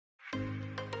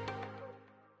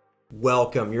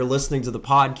Welcome. You're listening to the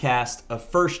podcast of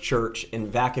First Church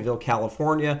in Vacaville,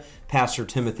 California, Pastor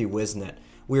Timothy Whiseant.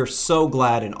 We are so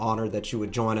glad and honored that you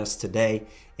would join us today,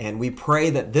 and we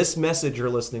pray that this message you're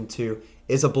listening to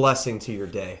is a blessing to your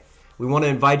day. We want to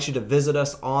invite you to visit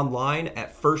us online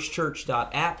at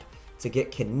firstchurch.app to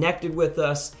get connected with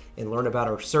us and learn about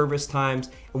our service times.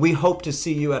 And we hope to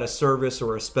see you at a service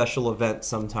or a special event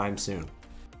sometime soon.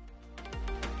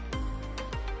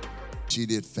 She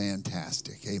did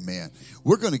fantastic. Amen.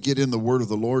 We're going to get in the word of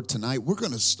the Lord tonight. We're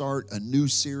going to start a new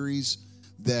series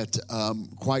that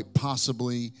quite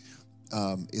possibly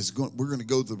we're going to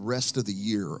go the rest of the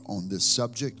year on this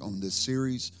subject, on this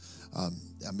series.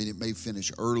 It may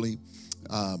finish early,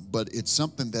 but it's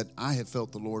something that I have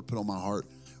felt the Lord put on my heart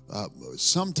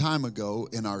some time ago,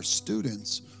 and our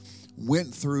students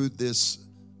went through this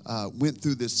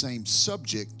same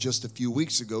subject just a few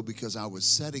weeks ago because I was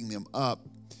setting them up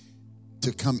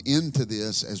to come into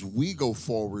this as we go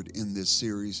forward in this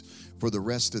series for the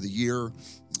rest of the year.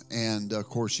 And of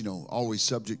course, always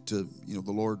subject to,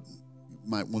 the Lord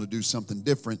might want to do something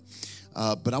different.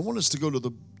 But I want us to go to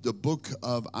the book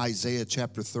of Isaiah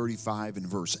chapter 35 and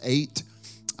verse 8.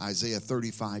 Isaiah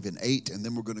 35 and 8. And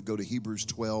then we're going to go to Hebrews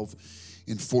 12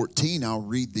 and 14. I'll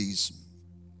read these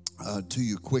to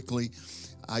you quickly.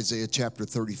 Isaiah chapter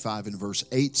 35 and verse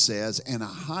 8 says, "And a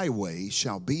highway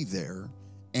shall be there,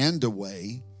 and a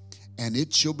way, and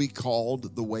it shall be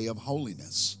called the way of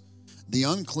holiness. The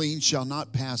unclean shall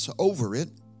not pass over it,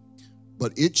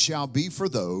 but it shall be for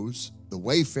those, the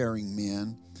wayfaring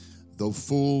men, though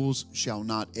fools shall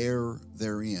not err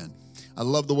therein." I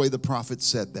love the way the prophet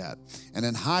said that. "And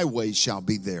an highway shall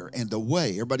be there, and a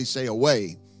way," everybody say a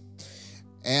way,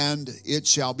 "and it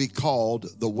shall be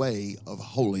called the way of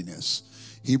holiness."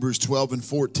 Hebrews 12 and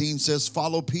 14 says,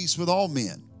 "Follow peace with all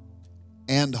men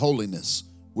and holiness,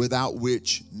 without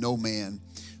which no man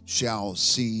shall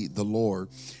see the Lord."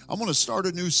 I'm going to start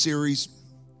a new series.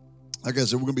 Like I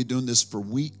said, we're going to be doing this for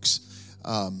weeks,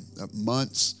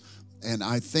 months. And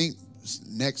I think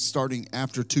next, starting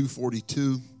after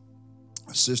 242,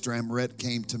 Sister Amarette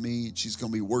came to me. She's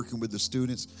going to be working with the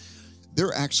students.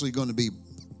 They're actually going to be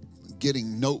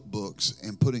getting notebooks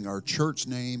and putting our church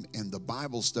name and the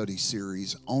Bible study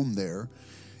series on there.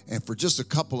 And for just a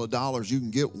couple of dollars, you can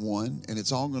get one, and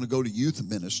it's all going to go to youth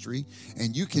ministry.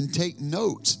 And you can take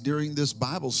notes during this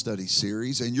Bible study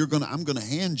series, and I'm going to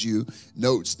hand you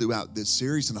notes throughout this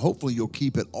series, and hopefully you'll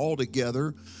keep it all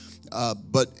together.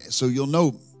 But so you'll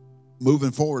know,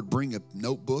 moving forward, bring a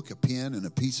notebook, a pen,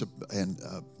 and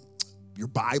your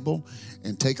Bible,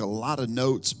 and take a lot of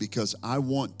notes, because I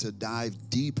want to dive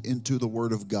deep into the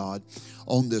Word of God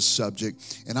on this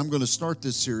subject. And I'm going to start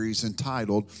this series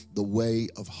entitled The Way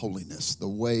of Holiness. The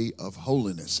Way of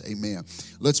Holiness. Amen.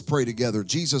 Let's pray together.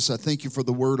 Jesus, I thank you for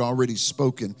the word already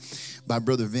spoken by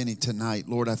Brother Vinny tonight.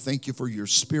 Lord, I thank you for your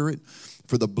Spirit,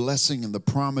 for the blessing and the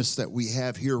promise that we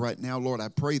have here right now. Lord, I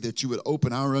pray that you would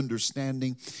open our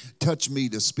understanding, touch me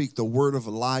to speak the word of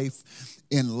life,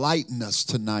 enlighten us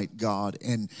tonight, God,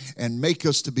 and make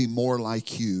us to be more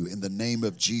like you. In the name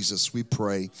of Jesus, we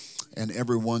pray. And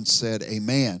everyone said,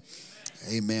 amen.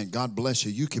 Amen. God bless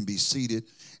you. You can be seated.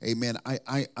 Amen.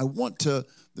 I want to,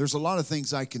 there's a lot of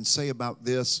things I can say about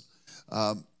this,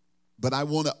 but I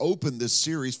want to open this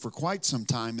series for quite some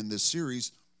time in this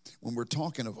series. When we're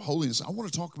talking of holiness, I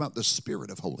want to talk about the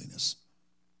Spirit of holiness.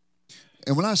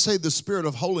 And when I say the Spirit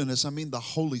of holiness, I mean the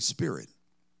Holy Spirit.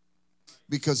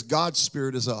 Because God's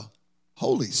Spirit is a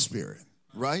Holy Spirit,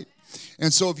 right?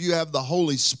 And so if you have the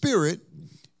Holy Spirit,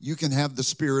 you can have the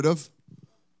Spirit of,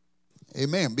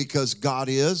 amen, because God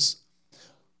is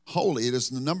holy. It is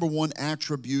the number one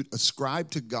attribute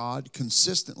ascribed to God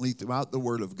consistently throughout the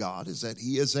Word of God, is that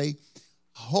He is a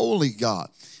holy God.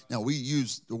 Now, we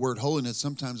use the word holiness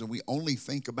sometimes and we only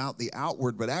think about the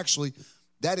outward, but actually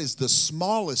that is the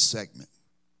smallest segment.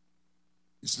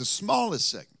 It's the smallest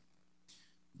segment.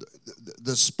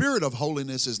 The Spirit of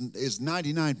holiness is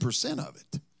 99% of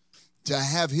it. To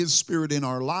have His Spirit in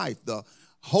our life, the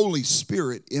Holy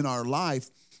Spirit in our life,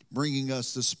 bringing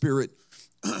us the Spirit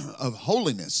of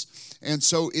holiness. And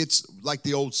so it's like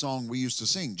the old song we used to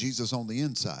sing, Jesus on the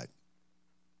inside.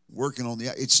 Working on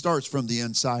it starts from the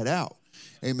inside out.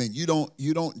 Amen. You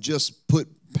don't just put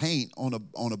paint on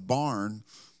a barn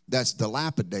that's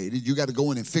dilapidated. You got to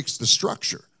go in and fix the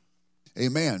structure.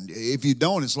 Amen. If you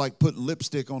don't, it's like putting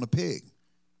lipstick on a pig.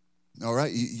 All right.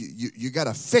 You got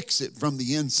to fix it from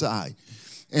the inside.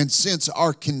 And since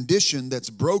our condition that's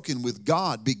broken with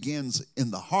God begins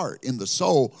in the heart, in the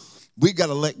soul, we got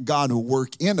to let God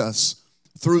work in us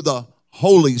through the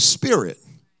Holy Spirit.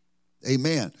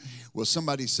 Amen. Well,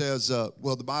 somebody says,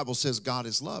 well, the Bible says God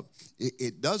is love.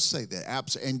 It does say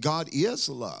that, and God is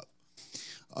love.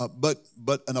 But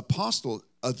an apostle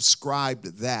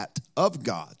ascribed that of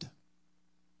God.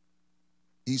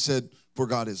 He said, for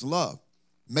God is love.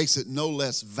 Makes it no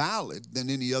less valid than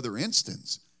any other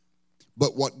instance.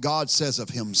 But what God says of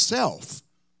himself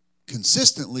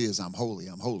consistently is, I'm holy,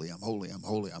 I'm holy, I'm holy, I'm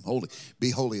holy, I'm holy.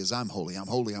 Be holy as I'm holy, I'm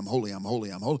holy, I'm holy, I'm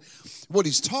holy, I'm holy. What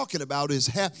he's talking about is,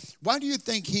 why do you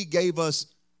think he gave us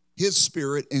his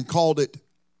Spirit and called it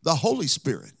the Holy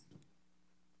Spirit?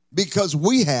 Because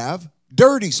we have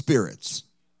dirty spirits.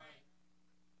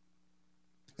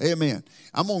 Amen.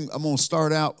 I'm gonna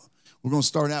start out. We're going to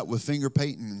start out with finger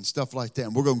painting and stuff like that.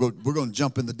 And we're going to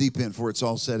jump in the deep end before it's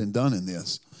all said and done in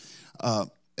this.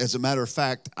 As a matter of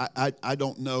fact, I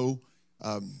don't know.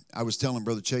 I was telling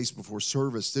Brother Chase before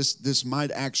service, this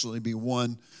might actually be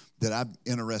one that I'm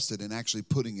interested in actually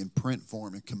putting in print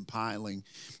form and compiling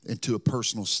into a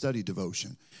personal study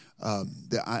devotion.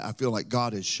 That I feel like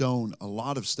God has shown a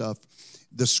lot of stuff.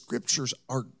 The scriptures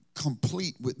are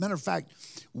complete. Matter of fact,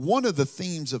 one of the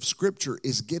themes of Scripture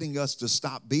is getting us to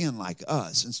stop being like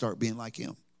us and start being like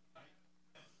Him.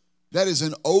 That is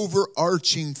an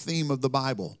overarching theme of the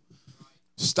Bible.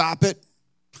 Stop it.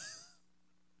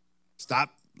 Stop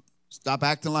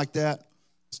acting like that.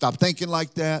 Stop thinking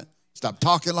like that. Stop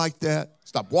talking like that.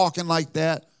 Stop walking like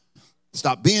that.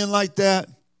 Stop being like that.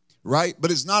 Right?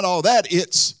 But it's not all that.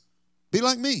 It's be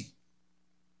like me.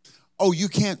 Oh, you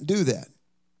can't do that.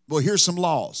 Well, here's some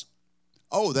laws.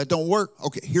 Oh, that don't work?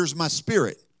 Okay, here's my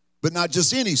Spirit. But not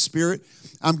just any spirit.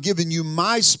 I'm giving you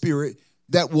my Spirit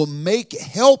that will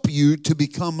help you to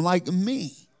become like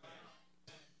me.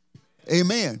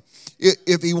 Amen.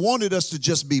 If he wanted us to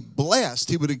just be blessed,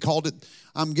 he would have called it,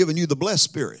 I'm giving you the blessed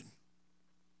Spirit.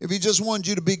 If he just wanted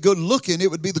you to be good looking, it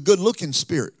would be the good looking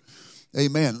Spirit.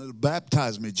 Amen.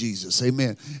 Baptize me, Jesus.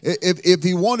 Amen. If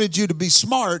he wanted you to be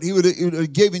smart, he would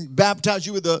have baptized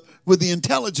you with the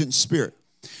intelligent Spirit.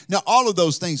 Now, all of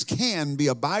those things can be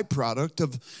a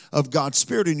byproduct of God's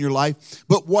Spirit in your life,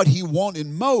 but what he wanted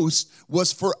most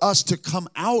was for us to come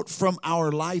out from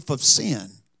our life of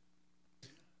sin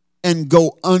and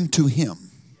go unto him.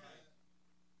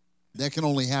 That can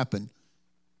only happen.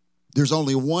 There's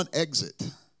only one exit,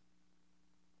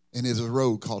 and it's a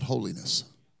road called holiness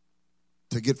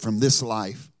to get from this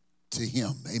life to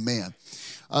him. Amen.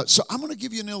 So I'm going to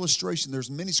give you an illustration. There's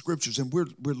many scriptures, and we're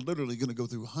literally going to go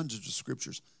through hundreds of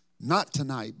scriptures. Not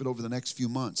tonight, but over the next few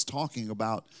months, talking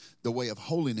about the way of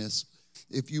holiness.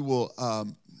 If you will,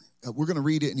 we're going to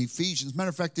read it in Ephesians. Matter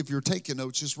of fact, if you're taking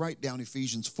notes, just write down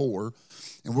Ephesians 4,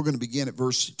 and we're going to begin at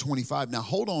verse 25. Now,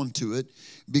 hold on to it,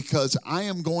 because I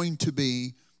am going to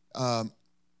be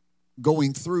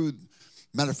going through,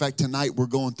 matter of fact, tonight we're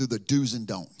going through the do's and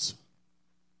don'ts,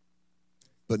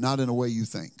 but not in a way you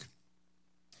think.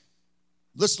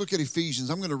 Let's look at Ephesians.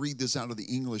 I'm going to read this out of the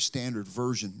English Standard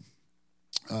Version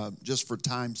just for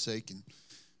time's sake, and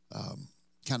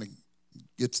kind of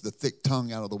gets the thick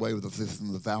tongue out of the way with the fifth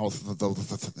and the vowel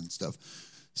and stuff.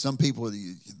 Some people,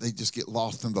 they just get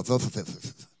lost in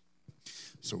the.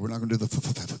 So we're not going to do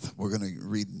the. We're going to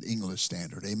read English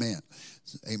Standard. Amen.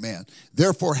 Amen.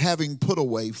 Therefore, having put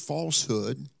away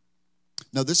falsehood.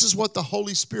 Now, this is what the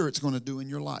Holy Spirit's going to do in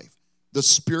your life. The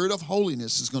Spirit of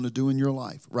holiness is going to do in your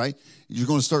life, right? You're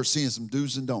going to start seeing some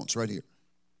do's and don'ts right here.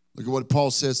 Look at what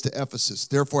Paul says to Ephesus.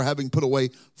 Therefore, having put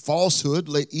away falsehood,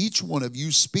 let each one of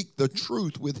you speak the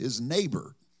truth with his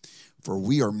neighbor, for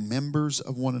we are members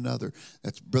of one another.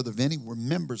 That's Brother Vinny. We're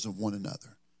members of one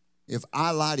another. If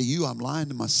I lie to you, I'm lying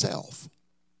to myself.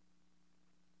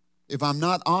 If I'm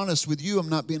not honest with you, I'm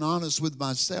not being honest with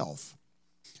myself.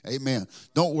 Amen.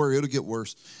 Don't worry, it'll get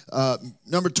worse.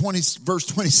 Number 20, verse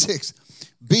 26.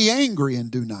 Be angry and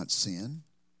do not sin.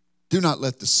 Do not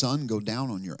let the sun go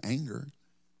down on your anger,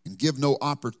 and give no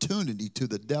opportunity to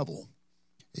the devil.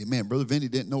 Amen. Brother Vinny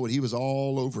didn't know it. He was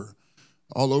all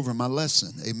over my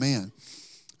lesson. Amen.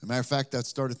 As a matter of fact, I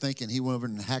started thinking he went over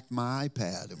and hacked my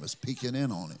iPad and was peeking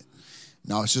in on it.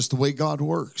 No, it's just the way God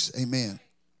works. Amen.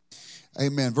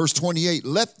 Amen. Verse 28,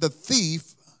 let the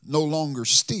thief no longer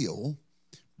steal,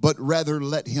 but rather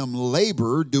let him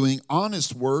labor, doing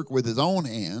honest work with his own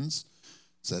hands,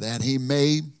 so that he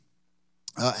may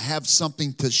have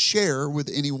something to share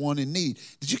with anyone in need.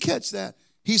 Did you catch that?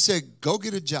 He said, go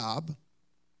get a job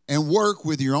and work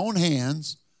with your own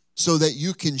hands so that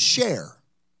you can share.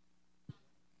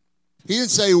 He didn't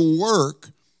say work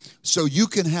so you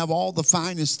can have all the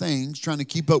finest things trying to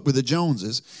keep up with the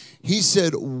Joneses. He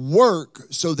said work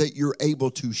so that you're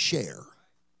able to share.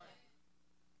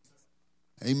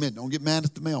 Amen. Don't get mad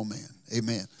at the mailman.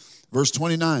 Amen. Verse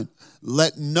 29,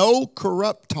 let no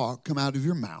corrupt talk come out of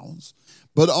your mouths,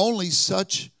 but only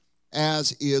such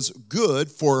as is good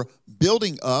for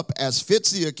building up as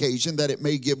fits the occasion, that it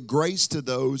may give grace to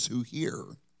those who hear.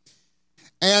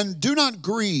 And do not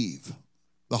grieve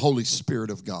the Holy Spirit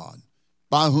of God,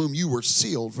 by whom you were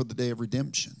sealed for the day of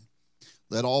redemption.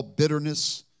 Let all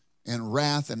bitterness and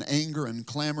wrath and anger and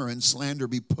clamor and slander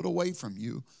be put away from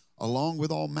you, along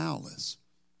with all malice.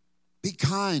 Be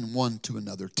kind one to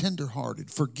another,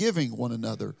 tenderhearted, forgiving one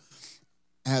another,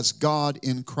 as God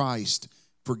in Christ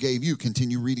forgave you.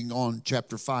 Continue reading on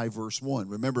chapter 5, verse 1.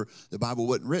 Remember, the Bible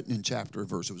wasn't written in chapter and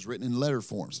verse. It was written in letter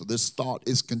form. So this thought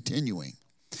is continuing.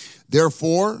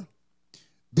 Therefore,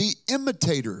 be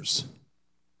imitators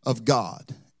of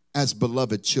God as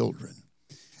beloved children,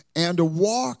 and to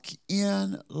walk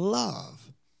in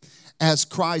love as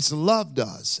Christ loved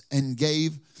us and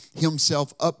gave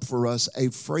himself up for us, a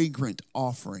fragrant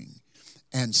offering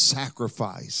and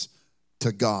sacrifice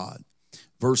to God.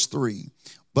 Verse 3,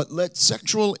 but let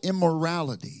sexual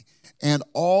immorality and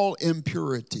all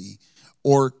impurity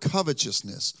or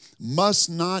covetousness must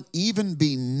not even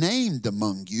be named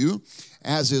among you,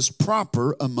 as is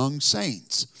proper among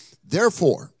saints.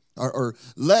 Therefore, or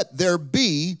let there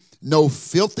be no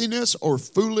filthiness or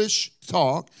foolish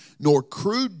talk, nor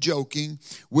crude joking,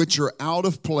 which are out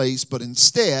of place, but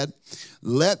instead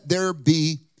let there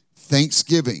be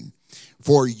thanksgiving.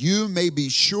 For you may be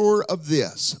sure of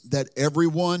this, that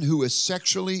everyone who is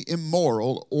sexually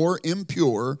immoral or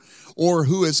impure, or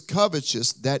who is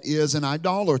covetous, that is an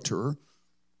idolater,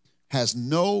 has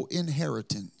no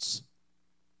inheritance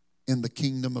in the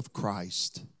kingdom of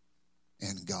Christ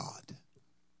and God.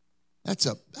 That's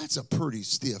a pretty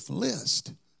stiff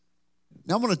list.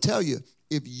 Now I'm going to tell you,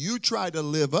 if you try to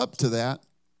live up to that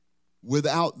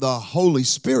without the Holy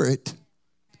Spirit,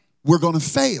 we're going to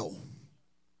fail.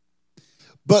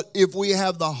 But if we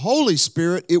have the Holy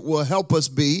Spirit, it will help us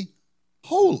be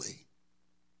holy.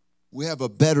 We have a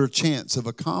better chance of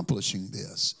accomplishing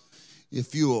this.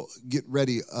 If you'll get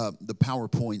ready, the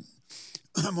PowerPoint,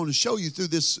 I'm going to show you through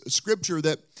this scripture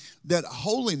that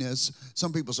holiness,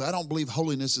 some people say, I don't believe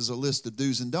holiness is a list of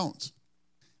do's and don'ts.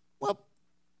 Well,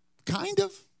 kind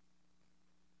of.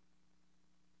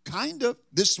 Kind of.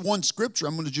 This one scripture,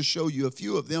 I'm going to just show you a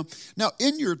few of them. Now,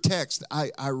 in your text,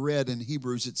 I read in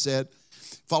Hebrews, it said,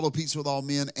 follow peace with all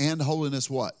men and holiness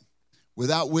what?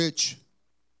 Without which,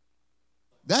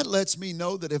 that lets me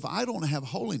know that if I don't have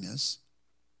holiness,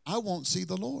 I won't see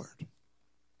the Lord.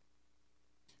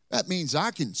 That means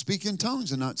I can speak in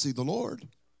tongues and not see the Lord.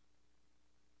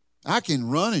 I can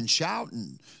run and shout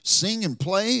and sing and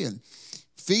play and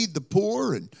feed the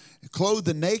poor and clothe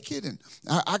the naked. And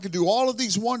I could do all of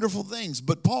these wonderful things.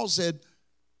 But Paul said,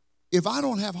 if I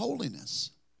don't have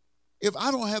holiness, if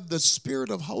I don't have the spirit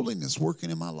of holiness working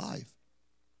in my life,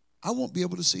 I won't be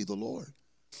able to see the Lord.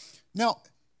 Now,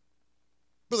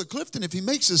 Brother Clifton, if he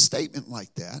makes a statement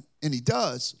like that, and he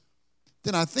does,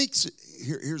 then I think,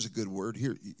 here's a good word.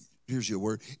 Here's your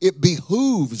word. It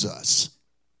behooves us.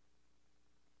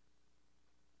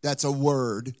 That's a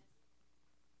word.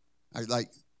 I like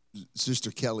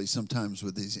Sister Kelly sometimes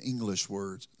with these English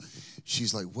words.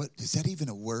 She's like, what? Is that even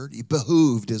a word?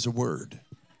 Behooved is a word.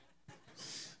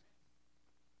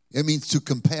 It means to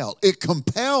compel. It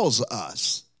compels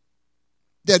us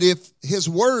that if his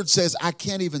word says, I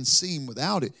can't even see him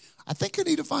without it, I think I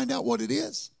need to find out what it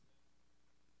is.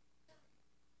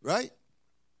 Right?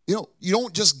 You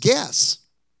don't just guess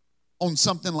on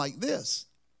something like this.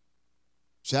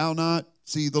 Shall not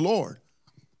see the Lord.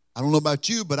 I don't know about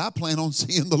you, but I plan on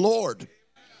seeing the Lord.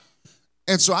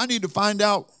 And so I need to find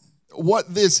out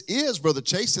what this is, Brother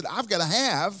Chase, that I've got to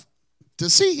have to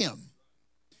see him.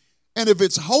 And if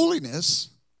it's holiness,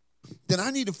 then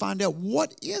I need to find out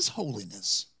what is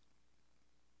holiness.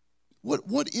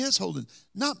 What is holiness?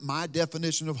 Not my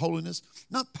definition of holiness,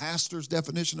 not pastor's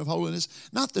definition of holiness,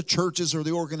 not the churches or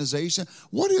the organization.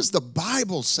 What does the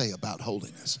Bible say about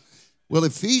holiness? Well,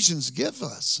 Ephesians gives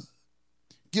us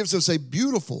a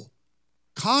beautiful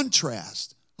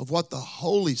contrast of what the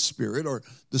Holy Spirit or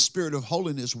the Spirit of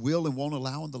holiness will and won't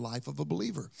allow in the life of a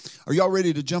believer. Are y'all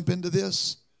ready to jump into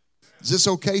this? Is this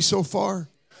okay so far?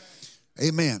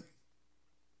 Amen.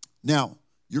 Now,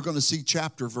 you're going to see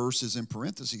chapter verses in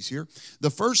parentheses here. The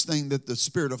first thing that the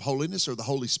Spirit of holiness or the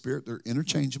Holy Spirit, they're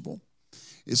interchangeable,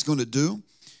 is going to do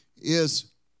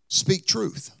is speak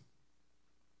truth.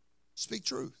 Speak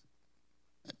truth.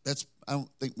 I don't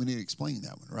think we need to explain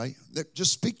that one, right?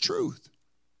 Just speak truth.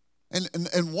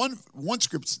 And one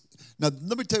script, now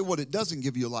let me tell you what it doesn't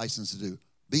give you a license to do.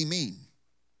 Be mean.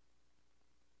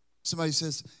 Somebody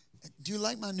says, do you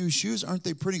like my new shoes? Aren't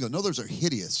they pretty? Go, no, those are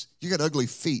hideous. You got ugly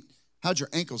feet. How'd your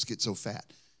ankles get so fat?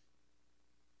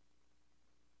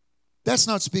 That's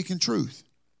not speaking truth.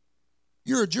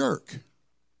 You're a jerk.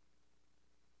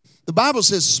 The Bible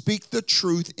says speak the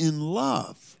truth in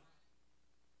love.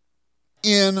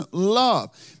 In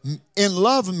love. In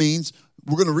love means,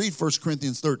 we're going to read 1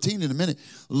 Corinthians 13 in a minute.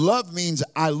 Love means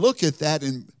I look at that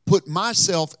and put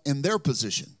myself in their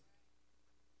position.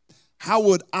 How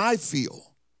would I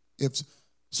feel if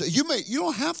so you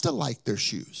don't have to like their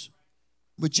shoes,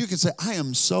 but you can say, I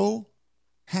am so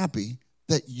happy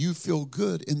that you feel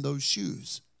good in those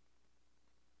shoes.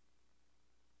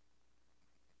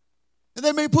 And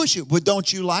they may push you, but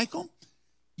don't you like them?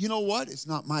 You know what? It's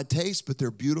not my taste, but they're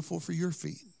beautiful for your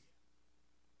feet.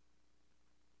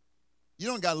 You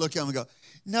don't got to look at them and go,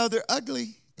 no, they're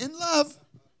ugly. In love,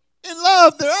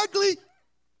 they're ugly.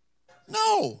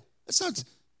 No, that's not.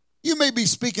 You may be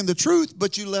speaking the truth,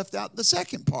 but you left out the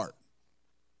second part.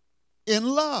 In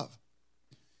love.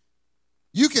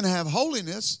 You can have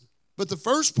holiness, but the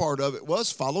first part of it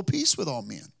was follow peace with all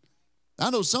men.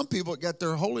 I know some people got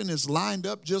their holiness lined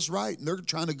up just right, and they're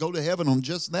trying to go to heaven on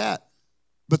just that.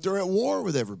 But they're at war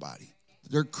with everybody.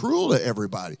 They're cruel to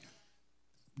everybody.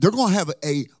 They're going to have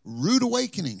a rude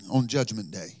awakening on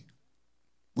Judgment Day.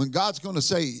 When God's going to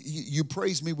say, you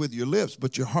praised me with your lips,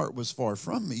 but your heart was far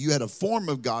from me. You had a form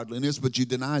of godliness, but you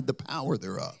denied the power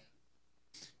thereof.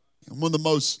 And one of the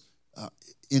most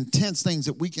intense things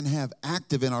that we can have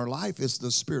active in our life is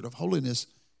the spirit of holiness,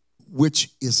 which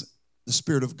is the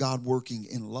Spirit of God working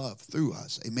in love through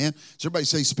us. Amen? So everybody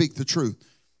say, speak the truth.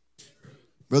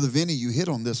 Brother Vinny, you hit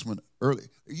on this one early.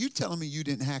 Are you telling me you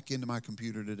didn't hack into my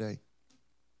computer today?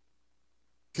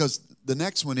 Because the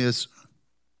next one is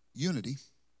unity.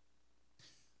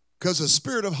 Because the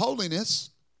spirit of holiness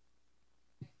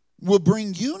will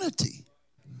bring unity.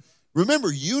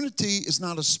 Remember, unity is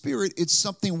not a spirit. It's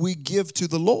something we give to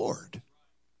the Lord.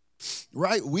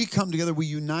 Right? We come together, we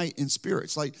unite in spirit.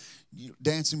 It's like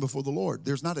dancing before the Lord.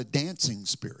 There's not a dancing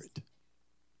spirit.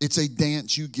 It's a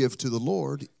dance you give to the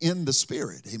Lord in the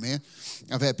Spirit. Amen.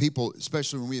 I've had people,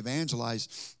 especially when we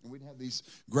evangelize, and we'd have these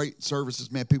great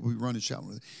services, man, people would run and shout,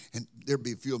 and there'd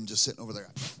be a few of them just sitting over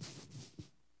there.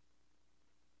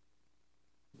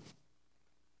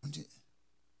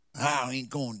 I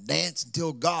ain't going to dance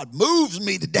until God moves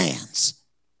me to dance.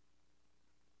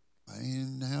 That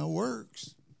ain't how it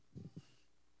works.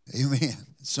 Amen.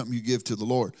 It's something you give to the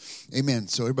Lord. Amen.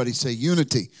 So everybody say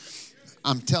unity.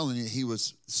 I'm telling you, he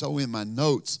was so in my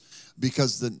notes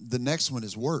because the next one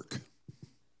is work.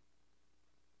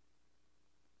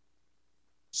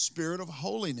 Spirit of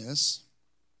holiness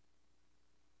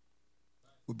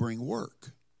will bring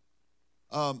work.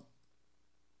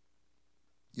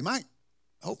 You might,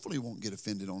 hopefully won't get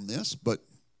offended on this, but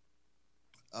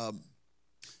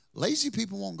lazy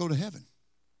people won't go to heaven.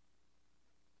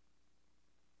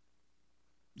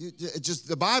 It just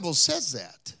the Bible says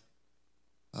that.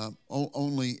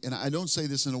 Only, and I don't say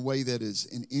this in a way that is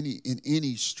in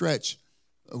any stretch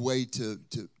a way to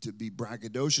be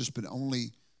braggadocious, but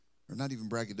only, or not even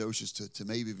braggadocious, to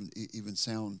maybe even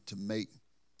sound to make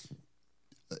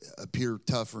appear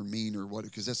tough or mean or what,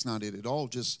 because that's not it at all.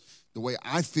 Just the way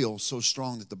I feel so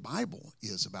strong that the Bible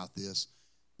is about this,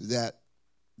 that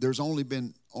there's only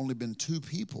been two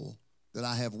people that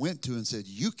I have went to and said,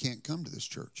 you can't come to this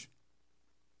church.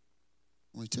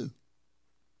 Only two.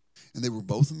 And they were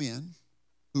both men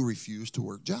who refused to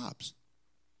work jobs.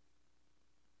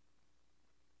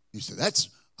 You said,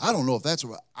 I don't know if that's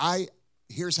what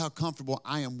here's how comfortable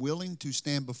I am willing to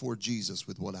stand before Jesus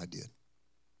with what I did.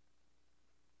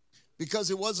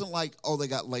 Because it wasn't like, oh, they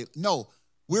got late. No,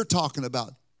 we're talking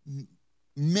about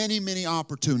many, many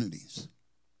opportunities.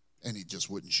 And he just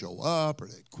wouldn't show up, or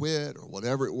they'd quit, or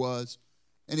whatever it was.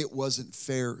 And it wasn't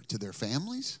fair to their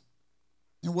families.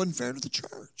 It wasn't fair to the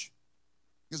church.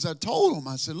 Because I told them,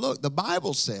 I said, look, the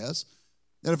Bible says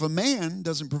that if a man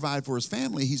doesn't provide for his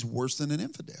family, he's worse than an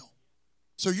infidel.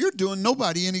 So you're doing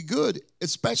nobody any good,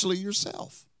 especially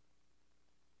yourself,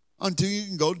 until you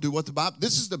can go do what the Bible,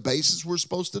 this is the basis we're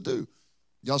supposed to do.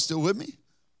 Y'all still with me?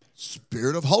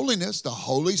 Spirit of holiness, the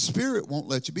Holy Spirit won't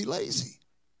let you be lazy.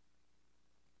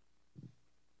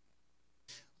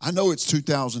 I know it's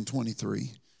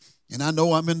 2023, and I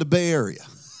know I'm in the Bay Area.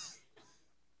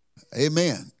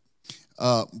 Amen.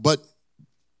 But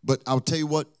I'll tell you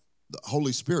what, the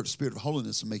Holy Spirit, the Spirit of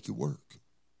holiness will make you work.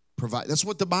 Provide. That's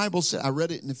what the Bible said. I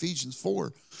read it in Ephesians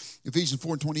 4. Ephesians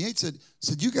 4:28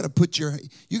 said you got to put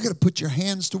your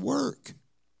hands to work.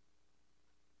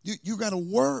 You got to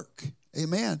work.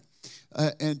 Amen.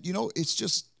 And you know, it's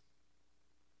just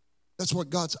That's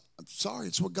what God's. I'm sorry,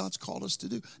 it's what God's called us to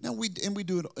do. Now we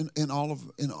do it in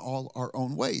all our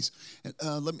own ways.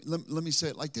 Let me say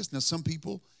it like this. Now some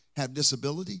people have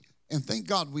disability, and thank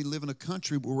God we live in a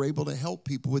country where we're able to help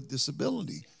people with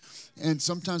disability. And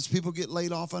sometimes people get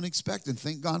laid off unexpected.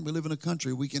 Thank God we live in a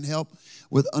country we can help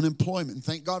with unemployment. And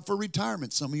thank God for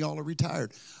retirement. Some of y'all are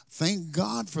retired. Thank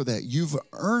God for that. You've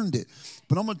earned it.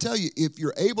 But I'm going to tell you, if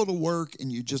you're able to work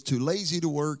and you're just too lazy to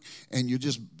work and you're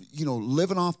just,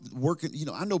 living off working,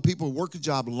 I know people who work a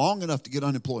job long enough to get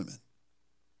unemployment.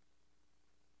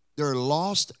 They're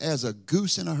lost as a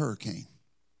goose in a hurricane.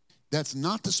 That's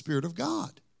not the Spirit of God.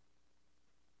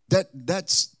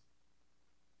 That's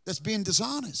being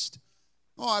dishonest.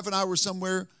 My wife and I were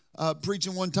somewhere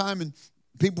preaching one time, and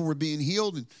people were being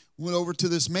healed, and went over to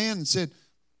this man and said,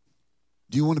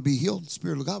 do you want to be healed? The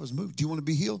Spirit of God was moved. Do you want to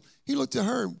be healed? He looked at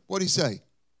her. What did he say?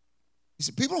 He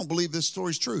said, people don't believe this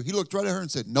story's true. He looked right at her and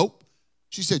said, nope.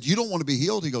 She said, you don't want to be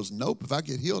healed? He goes, nope. If I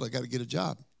get healed, I got to get a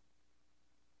job.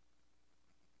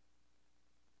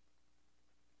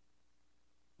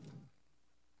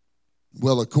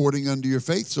 Well, according unto your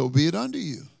faith, so be it unto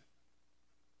you.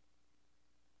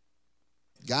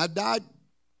 God died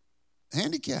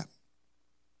handicapped.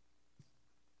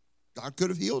 God could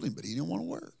have healed him, but he didn't want to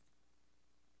work.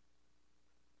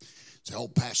 Say, oh,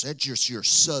 Pastor, that's just your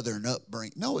southern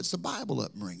upbringing. No, it's the Bible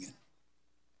upbringing.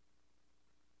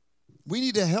 We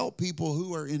need to help people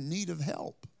who are in need of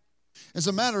help. As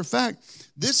a matter of fact,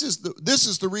 this is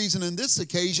the reason in this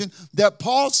occasion that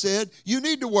Paul said you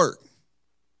need to work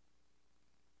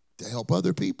to help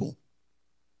other people.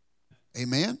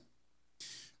 Amen?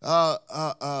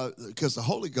 Because the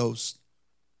Holy Ghost,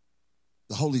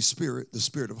 the Holy Spirit, the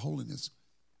Spirit of holiness,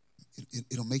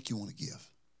 it'll make you want to give.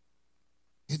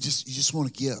 You just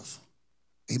want to give.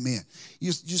 Amen.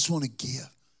 You just want to give.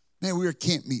 Man, we were at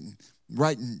camp meeting,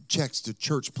 writing checks to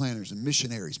church planners and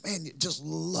missionaries. Man, you just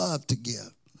love to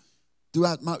give.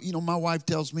 Throughout my wife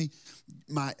tells me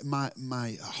my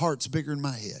heart's bigger than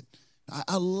my head.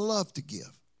 I love to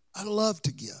give. I love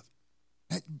to give.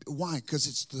 Why? Because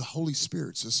it's the Holy Spirit.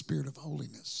 It's the Spirit of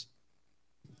holiness.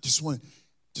 Just want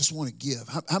to give.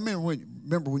 How many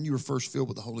remember when you were first filled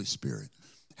with the Holy Spirit?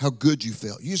 How good you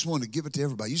felt. You just want to give it to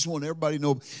everybody. You just want everybody to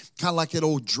know, kind of like that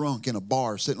old drunk in a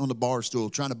bar, sitting on the bar stool,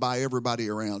 trying to buy everybody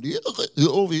around.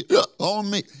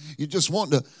 On me. You just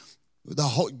want to,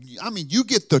 you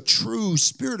get the true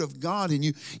Spirit of God in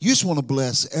you. You just want to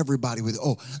bless everybody with,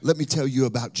 let me tell you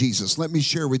about Jesus. Let me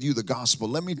share with you the gospel.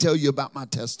 Let me tell you about my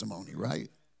testimony, right?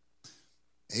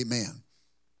 Amen.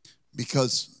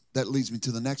 Because that leads me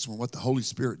to the next one. What the Holy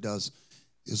Spirit does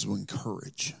is to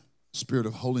encourage. Spirit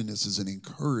of holiness is an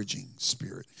encouraging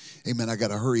spirit. Amen. I got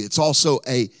to hurry. It's also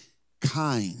a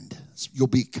kind. You'll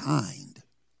be kind.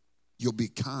 You'll be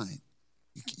kind.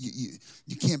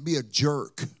 You can't be a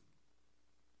jerk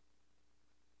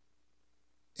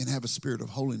and have a spirit of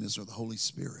holiness or the Holy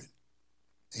Spirit.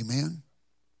 Amen.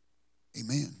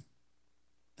 Amen.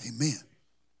 Amen.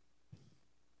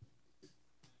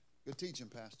 Good teaching,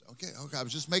 Pastor. Okay. I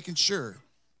was just making sure.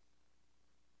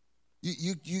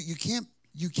 You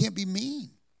can't be mean.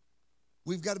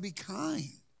 We've got to be kind.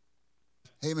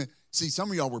 Amen. See, some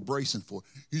of y'all were bracing for it.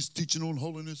 He's teaching on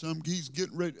holiness. He's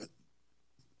getting ready.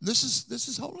 This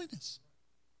is holiness.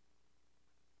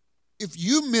 If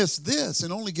you miss this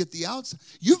and only get the outside,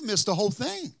 you've missed the whole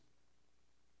thing.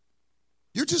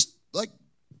 You're just like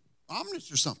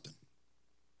ominous or something.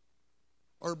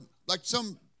 Or like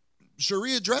some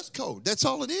Sharia dress code. That's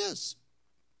all it is.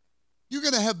 You're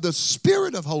going to have the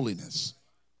spirit of holiness.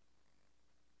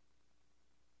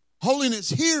 Holiness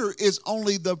here is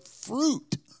only the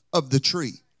fruit of the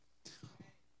tree.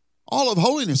 All of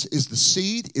holiness is the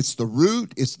seed, it's the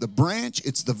root, it's the branch,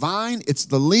 it's the vine, it's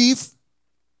the leaf.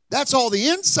 That's all the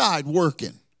inside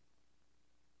working.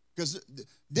 Because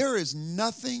there is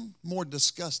nothing more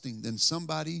disgusting than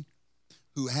somebody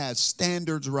who has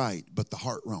standards right, but the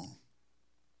heart wrong.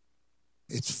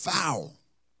 It's foul.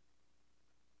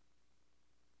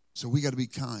 So we got to be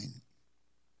kind.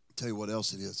 I'll tell you what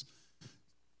else it is.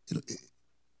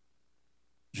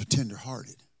 You're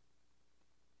tenderhearted.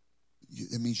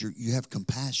 It means you have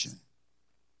compassion.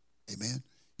 Amen.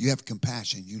 You have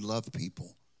compassion. You love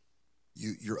people.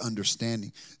 You're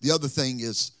understanding. The other thing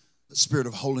is the spirit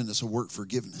of holiness will work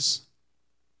forgiveness.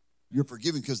 You're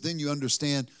forgiving because then you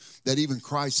understand that even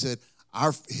Christ said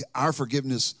our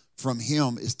forgiveness from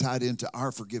him is tied into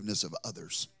our forgiveness of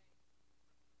others.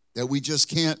 That we just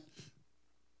can't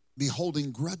be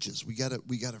holding grudges. We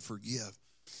gotta forgive.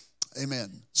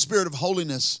 Amen. Spirit of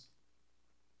holiness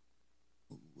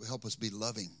will help us be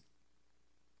loving.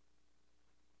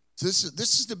 So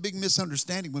this is the big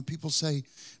misunderstanding when people say,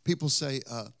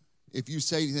 if you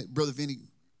say, Brother Vinny,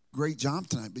 great job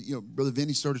tonight, but Brother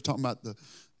Vinny started talking about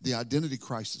the identity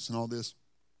crisis and all this.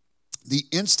 The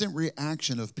instant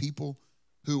reaction of people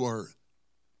who are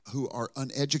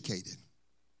uneducated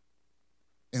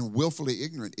and willfully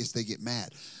ignorant is they get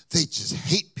mad. They just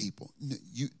hate people.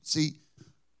 You see,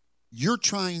 you're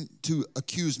trying to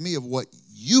accuse me of what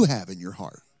you have in your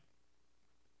heart.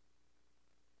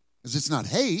 Because it's not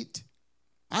hate.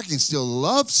 I can still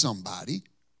love somebody.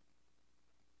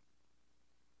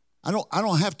 I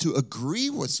don't have to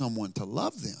agree with someone to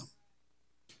love them.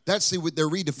 That's what they're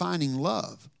redefining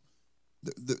love.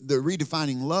 They're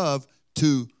redefining love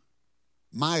to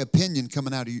my opinion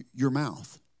coming out of your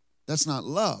mouth. That's not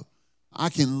love. I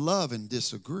can love and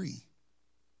disagree.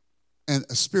 And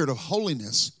a spirit of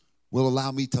holiness will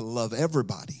allow me to love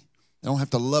everybody. I don't have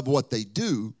to love what they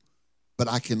do, but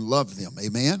I can love them.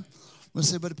 Amen? Let's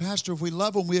say, but Pastor, if we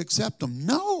love them, we accept them.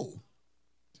 No.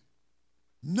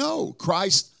 No.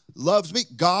 Christ loves me.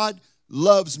 God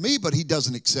loves me, but he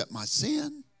doesn't accept my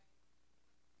sin.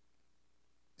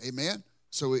 Amen?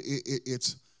 So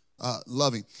it's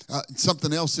loving.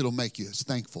 Something else that'll make you is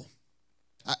thankful.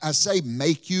 I say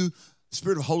make you. The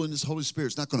Spirit of holiness, Holy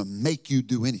Spirit, is not going to make you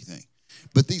do anything.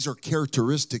 But these are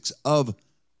characteristics of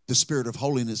the Spirit of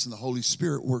holiness and the Holy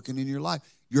Spirit working in your life.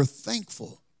 You're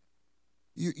thankful.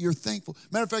 You're thankful.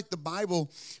 Matter of fact, the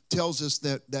Bible tells us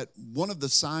that one of the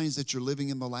signs that you're living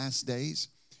in the last days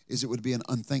is it would be an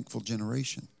unthankful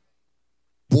generation.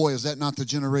 Boy, is that not the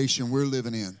generation we're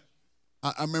living in.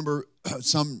 I remember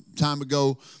some time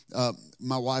ago,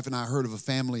 my wife and I heard of a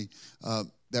family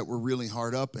that were really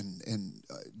hard up and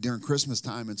during Christmas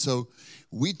time. And so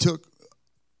we took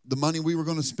the money we were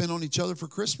going to spend on each other for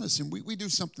Christmas. And we do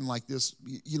something like this,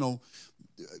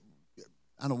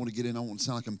 I don't want to get in. I don't want to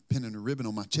sound like I'm pinning a ribbon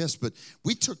on my chest. But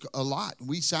we took a lot.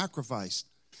 We sacrificed.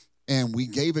 And we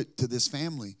gave it to this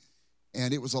family.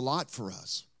 And it was a lot for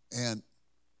us. And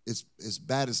as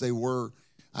bad as they were,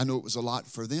 I know it was a lot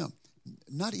for them.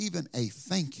 Not even a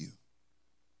thank you.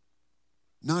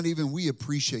 Not even we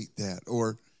appreciate that.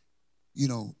 Or,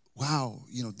 wow,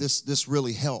 this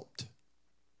really helped.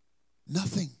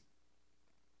 Nothing.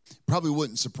 Probably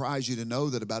wouldn't surprise you to know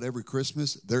that about every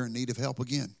Christmas, they're in need of help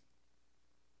again.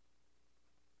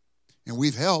 And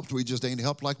we've helped. We just ain't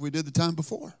helped like we did the time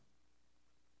before.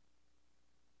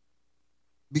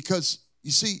 Because,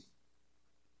 you see,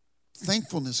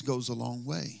 thankfulness goes a long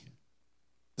way.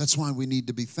 That's why we need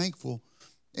to be thankful.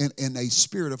 And a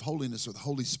spirit of holiness or the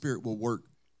Holy Spirit will work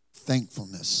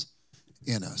thankfulness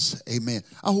in us. Amen.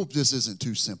 I hope this isn't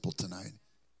too simple tonight.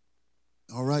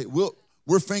 All right.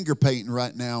 We're finger painting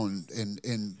right now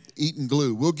and eating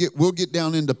glue. We'll get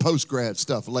down into post-grad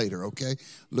stuff later, okay?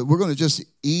 We're going to just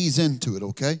ease into it,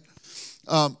 okay?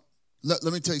 Let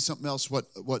me tell you something else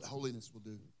what holiness will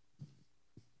do.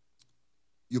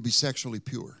 You'll be sexually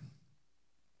pure.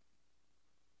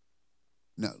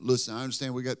 Now, listen, I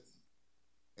understand we got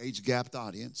age-gapped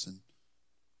audience, and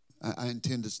I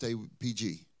intend to stay with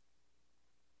PG.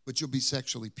 But you'll be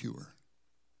sexually pure.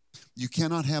 You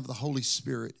cannot have the Holy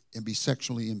Spirit and be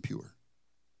sexually impure.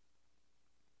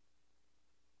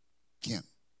 Can't.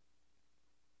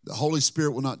 The Holy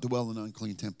Spirit will not dwell in an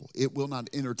unclean temple. It will not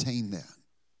entertain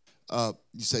that.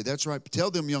 You say, that's right.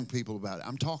 Tell them young people about it.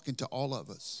 I'm talking to all of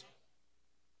us.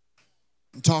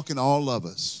 I'm talking to all of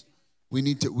us. We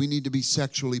need to be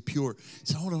sexually pure.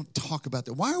 So I want to talk about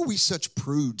that. Why are we such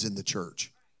prudes in the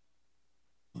church?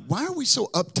 Why are we so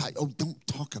uptight? Oh, don't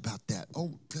talk about that.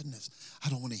 Oh, goodness. I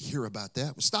don't want to hear about that.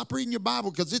 Well, stop reading your Bible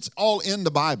because it's all in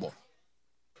the Bible.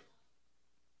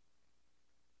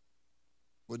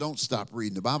 Well, don't stop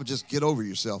reading the Bible. Just get over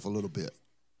yourself a little bit.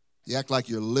 You act like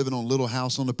you're living on Little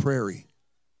House on the Prairie.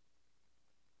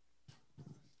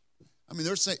 I mean,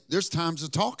 there's times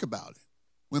to talk about it.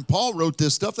 When Paul wrote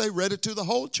this stuff, they read it to the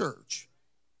whole church.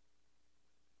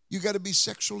 You got to be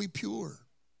sexually pure.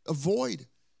 Avoid,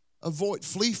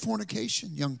 flee fornication,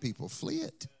 young people, flee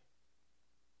it.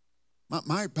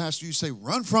 My pastor used to say,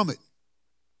 run from it.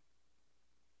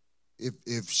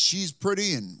 If she's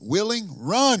pretty and willing,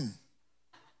 run.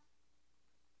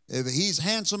 If he's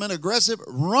handsome and aggressive,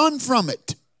 run from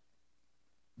it.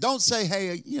 Don't say, hey,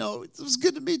 it was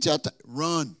good to meet you.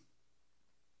 Run.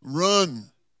 Run.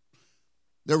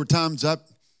 There were times I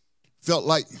felt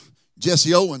like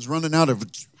Jesse Owens running out of...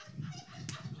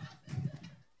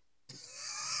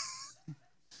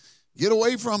 Get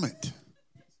away from it.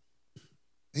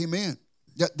 Amen.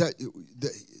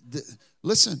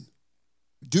 Listen,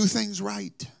 do things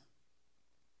right.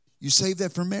 You save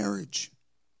that for marriage.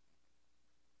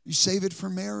 You save it for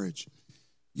marriage.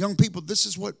 Young people, this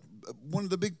is what one of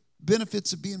the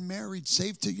benefits of being married.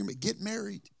 Save till you get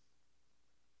married.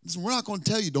 Listen, we're not going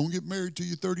to tell you don't get married till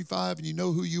you're 35 and you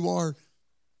know who you are.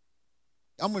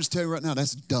 I'm going to tell you right now,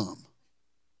 that's dumb.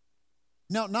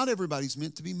 Now, not everybody's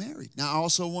meant to be married. Now, I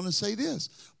also want to say this.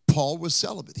 Paul was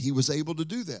celibate. He was able to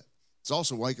do that. It's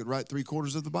also why he could write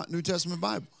 3/4 of the New Testament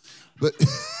Bible. But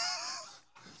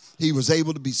he was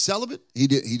able to be celibate. He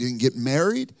didn't get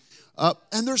married.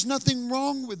 And there's nothing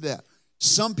wrong with that.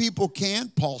 Some people can.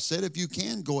 Paul said, if you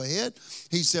can, go ahead.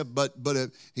 He said, but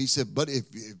if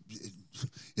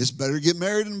it's better to get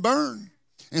married and burn.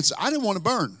 And so I didn't want to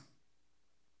burn.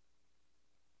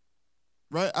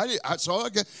 Right?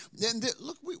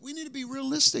 Look, we need to be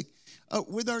realistic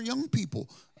with our young people.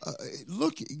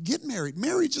 Look, get married.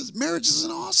 Marriage is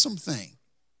an awesome thing.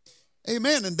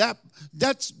 Amen. And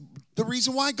that's the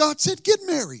reason why God said get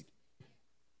married.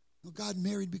 Well, God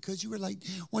married because you were like,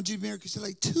 want you to marry because you're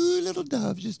like two little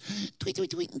doves just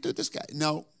tweeting through the sky.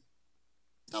 No,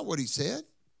 not what he said.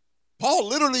 Paul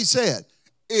literally said,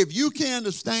 if you can't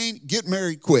abstain, get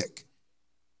married quick.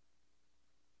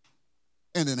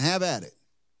 And then have at it.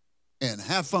 And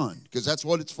have fun, because that's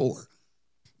what it's for.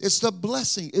 It's the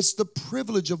blessing. It's the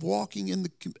privilege of walking in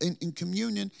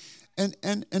communion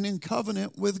and in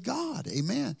covenant with God.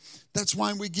 Amen. That's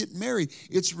why we get married.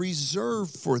 It's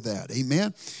reserved for that.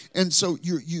 Amen. And so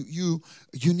you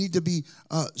need to be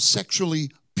sexually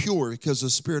pure, because the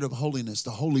spirit of holiness, the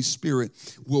Holy Spirit,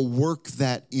 will work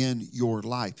that in your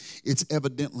life. It's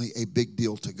evidently a big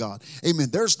deal to God. Amen.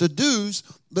 There's the do's,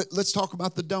 but let's talk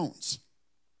about the don'ts.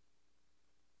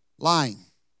 Lying.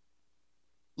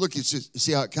 Look, it's just,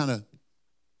 see how it kind of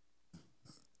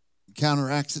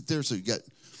counteracts it there? So you got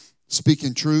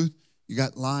speaking truth, you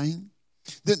got lying.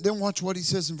 Then watch what he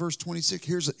says in verse 26.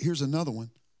 Here's another one.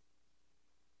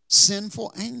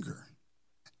 Sinful anger.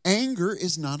 Anger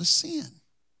is not a sin.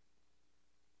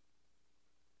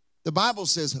 The Bible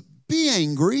says, be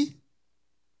angry,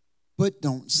 but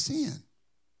don't sin.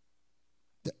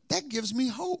 That gives me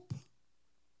hope.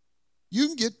 You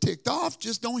can get ticked off,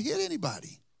 just don't hit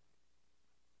anybody.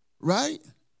 Right?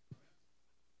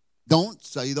 Don't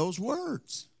say those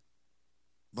words.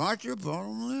 Bite your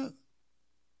bottom lip.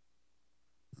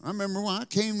 I remember when I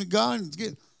came to God,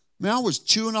 I was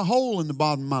chewing a hole in the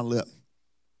bottom of my lip.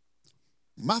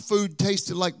 My food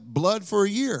tasted like blood for a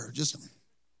year. Just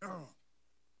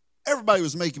everybody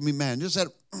was making me mad. Just had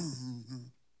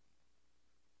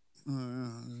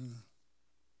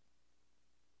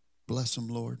bless them,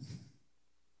 Lord.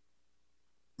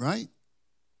 Right?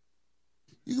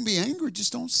 You can be angry,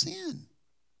 just don't sin.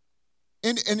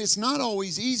 And it's not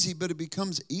always easy, but it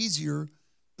becomes easier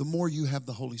the more you have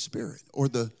the Holy Spirit or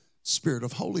the Spirit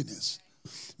of holiness.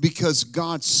 Because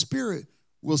God's Spirit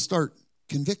will start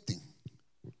convicting.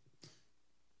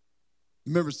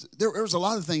 Remember, there was a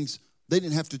lot of things they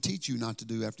didn't have to teach you not to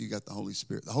do after you got the Holy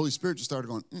Spirit. The Holy Spirit just started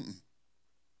going,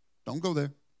 don't go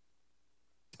there.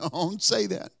 Don't say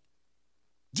that.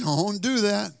 Don't do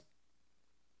that.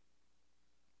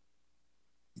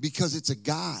 Because it's a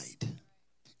guide.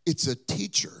 It's a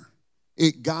teacher.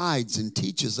 It guides and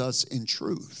teaches us in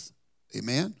truth.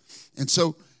 Amen? And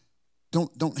so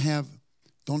don't have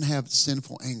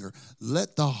sinful anger.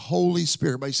 Let the Holy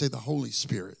Spirit, everybody say the Holy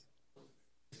Spirit.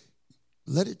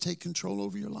 Let it take control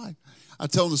over your life. I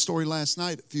told the story last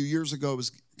night. A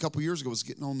couple years ago, I was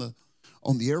getting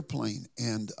on the airplane,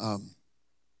 and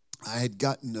I had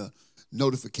gotten a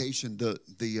notification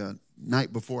the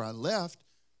night before I left.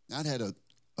 I'd had a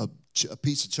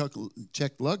piece of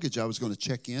checked luggage I was going to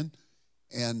check in,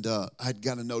 and I'd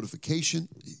got a notification.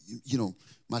 You know,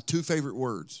 my two favorite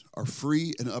words are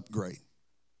free and upgrade.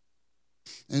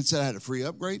 And it said I had a free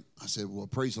upgrade. I said, well,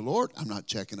 praise the Lord. I'm not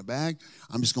checking a bag.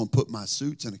 I'm just going to put my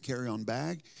suits in a carry-on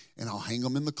bag, and I'll hang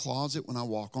them in the closet when I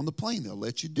walk on the plane. They'll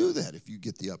let you do that if you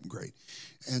get the upgrade.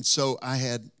 And so I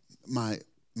had my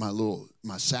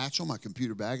satchel, my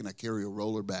computer bag, and I carry a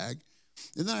roller bag.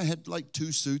 And then I had like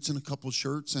 2 suits and a couple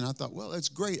shirts, and I thought, well, that's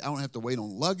great. I don't have to wait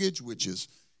on luggage, which is,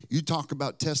 you talk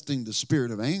about testing the spirit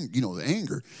of anger, the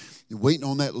anger. You're waiting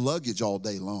on that luggage all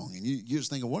day long. And you're just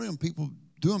thinking, what are them people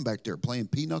doing back there, playing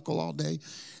pinochle all day?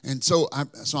 And so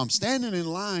I'm standing in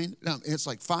line. It's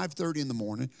like 5:30 in the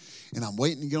morning, and I'm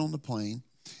waiting to get on the plane.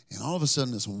 And all of a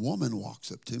sudden, this woman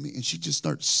walks up to me, and she just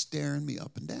starts staring me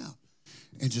up and down,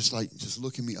 and just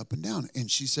looking me up and down. And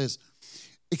she says,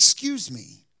 excuse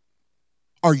me,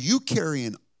 are you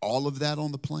carrying all of that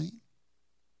on the plane?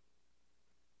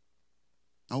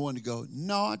 I wanted to go,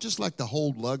 no, I just like to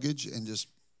hold luggage and just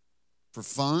for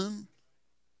fun.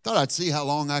 Thought I'd see how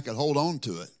long I could hold on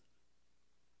to it.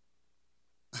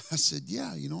 I said,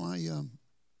 yeah, I am.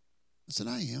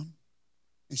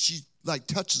 And she like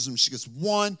touches him. She goes,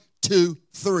 1, 2,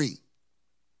 3.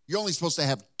 You're only supposed to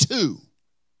have 2.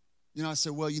 I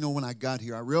said, well, when I got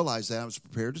here, I realized that I was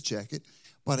prepared to check it.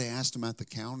 But I asked them at the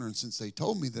counter, and since they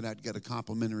told me that I'd get a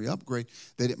complimentary upgrade,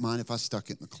 they didn't mind if I stuck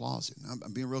it in the closet. And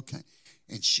I'm being real kind.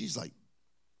 And she's like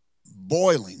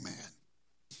boiling mad.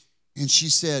 And she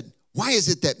said, why is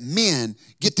it that men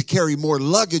get to carry more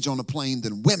luggage on a plane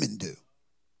than women do?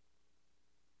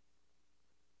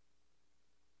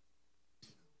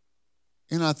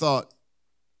 And I thought,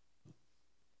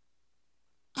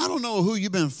 I don't know who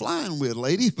you've been flying with,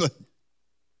 lady, but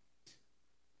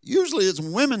usually it's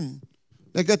women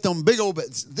that got them big old,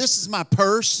 this is my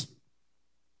purse.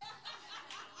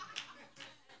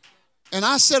 And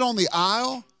I sat on the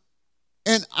aisle,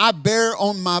 and I bear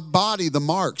on my body the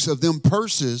marks of them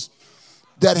purses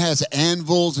that has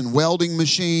anvils and welding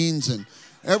machines and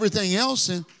everything else.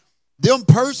 And them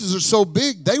purses are so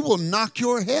big, they will knock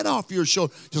your head off your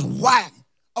shoulder. Just whack.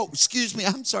 Oh, excuse me,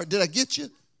 I'm sorry. Did I get you?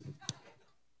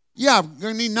 Yeah, I'm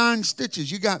going to need 9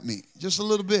 stitches. You got me. Just a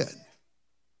little bit.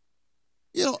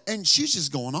 And she's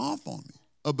just going off on me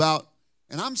about,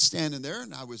 and I'm standing there,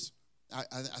 and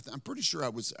I'm pretty sure I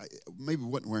maybe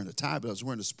wasn't wearing a tie, but I was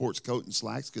wearing a sports coat and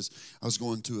slacks because I was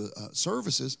going to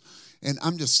services, and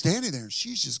I'm just standing there, and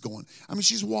she's just going,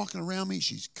 she's walking around me,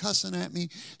 she's cussing at me,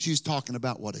 she's talking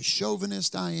about what a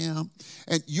chauvinist I am,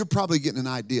 and you're probably getting an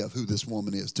idea of who this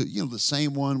woman is, too. The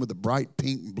same one with the bright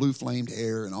pink and blue flamed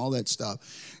hair and all that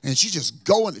stuff, and she's just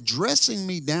dressing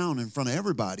me down in front of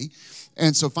everybody.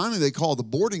 And so finally they called the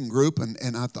boarding group,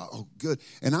 and I thought, oh, good.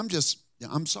 And I'm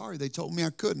sorry, they told me I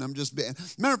couldn't.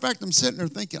 Matter of fact, I'm sitting there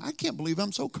thinking, I can't believe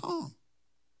I'm so calm.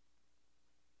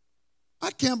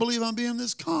 I can't believe I'm being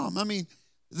this calm.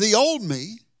 The old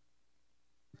me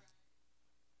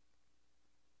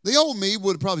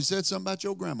would have probably said something about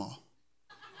your grandma.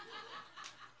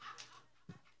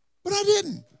 But I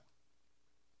didn't.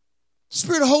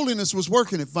 Spirit of holiness was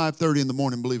working at 5:30 in the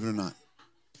morning, believe it or not.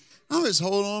 I was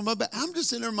holding on my back. I'm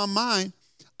just sitting there in my mind.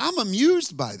 I'm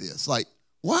amused by this. Like,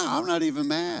 wow, I'm not even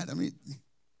mad. I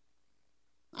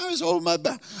was holding my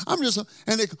back.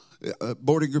 And the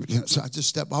boarding group, so I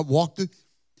walked through.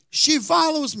 She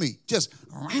follows me. Just.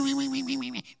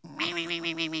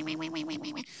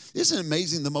 Isn't it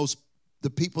amazing the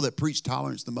people that preach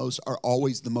tolerance the most are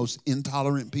always the most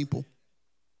intolerant people?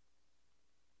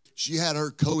 She had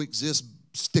her coexist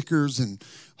stickers and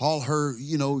all her,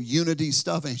 unity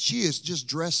stuff, and she is just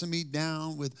dressing me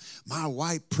down with my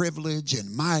white privilege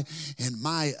and my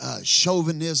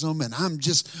chauvinism, and I'm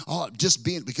just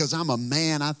being, because I'm a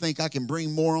man, I think I can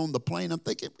bring more on the plane. I'm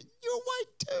thinking, you're white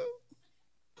too.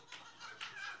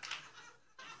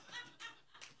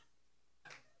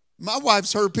 My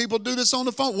wife's heard people do this on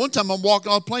the phone. One time I'm walking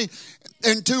on a plane,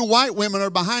 and 2 white women are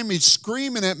behind me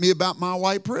screaming at me about my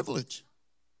white privilege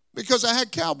because I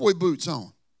had cowboy boots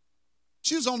on.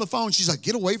 She was on the phone. She's like,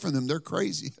 get away from them. They're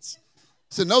crazy. I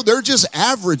said, no, they're just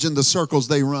average in the circles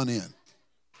they run in.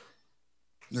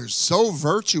 They're so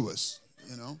virtuous,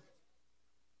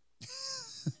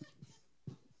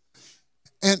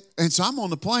 And so I'm on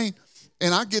the plane,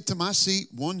 and I get to my seat,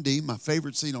 1D, my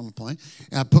favorite seat on the plane,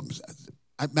 and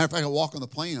matter of fact, I walk on the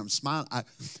plane, I'm smiling.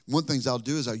 One of the things I'll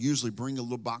do is I usually bring a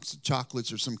little box of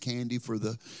chocolates or some candy for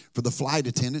the flight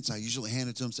attendants. I usually hand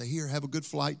it to them, say, here, have a good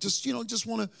flight. Just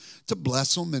want to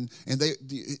bless them. And they,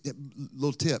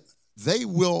 little tip, they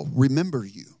will remember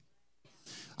you.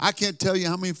 I can't tell you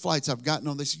how many flights I've gotten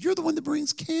on. They said, you're the one that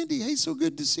brings candy. Hey, so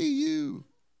good to see you.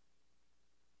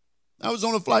 I was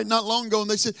on a flight not long ago, and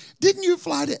they said, didn't you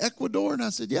fly to Ecuador? And I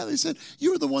said, yeah. They said,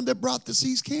 you were the one that brought the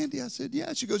Seas candy. I said,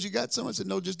 yeah. She goes, you got some? I said,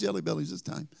 no, just Jelly Bellies this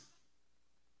time.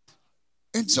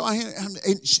 And so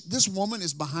this woman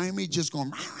is behind me just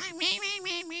going,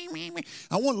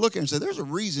 I want to look at her and say, there's a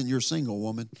reason you're single,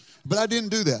 woman. But I didn't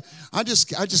do that. I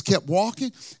just kept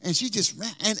walking, and she just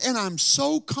ran. And I'm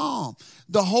so calm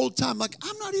the whole time. Like,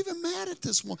 I'm not even mad at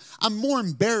this one. I'm more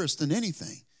embarrassed than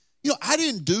anything. I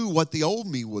didn't do what the old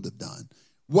me would have done.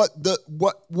 What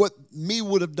me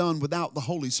would have done without the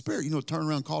Holy Spirit, turn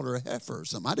around and call her a heifer or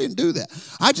something. I didn't do that.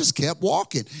 I just kept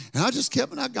walking, and I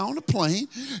got on a plane,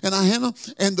 and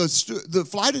and the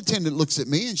flight attendant looks at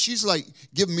me, and she's like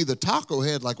giving me the taco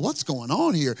head, like, what's going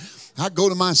on here? I go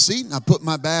to my seat, and I put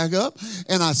my bag up,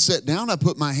 and I sit down. I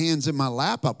put my hands in my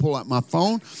lap. I pull out my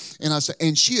phone,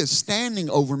 and she is standing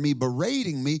over me,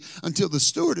 berating me until the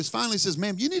stewardess finally says,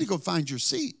 ma'am, you need to go find your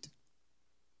seat.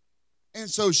 And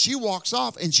so she walks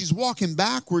off, and she's walking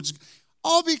backwards,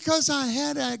 all because I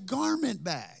had a garment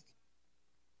bag.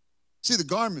 See, the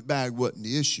garment bag wasn't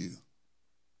the issue.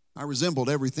 I resembled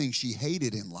everything she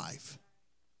hated in life.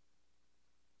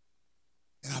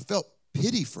 And I felt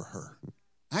pity for her.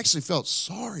 I actually felt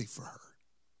sorry for her.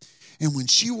 And when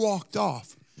she walked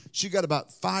off, she got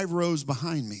about 5 rows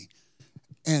behind me,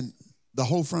 and the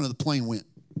whole front of the plane went.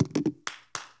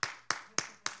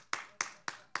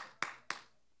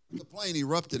 The plane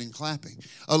erupted in clapping.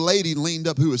 A lady leaned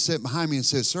up who was sitting behind me and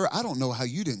said, "Sir, I don't know how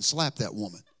you didn't slap that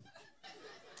woman."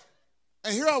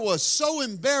 And here I was, so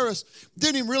embarrassed,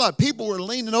 didn't even realize people were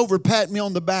leaning over, patting me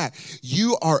on the back.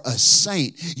 You are a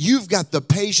saint. You've got the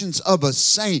patience of a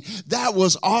saint. That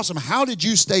was awesome. How did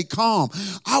you stay calm?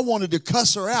 I wanted to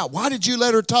cuss her out. Why did you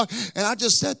let her talk? And I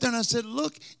just sat there and I said,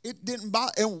 look, it didn't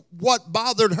bother. And what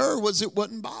bothered her was it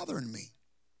wasn't bothering me.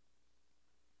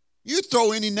 You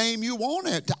throw any name you want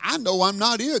at it. I know I'm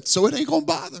not it, so it ain't going to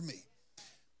bother me.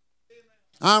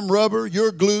 I'm rubber,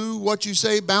 you're glue. What you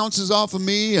say bounces off of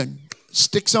me and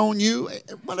sticks on you,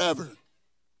 whatever.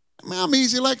 I mean, I'm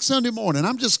easy like Sunday morning.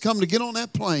 I'm just coming to get on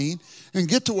that plane and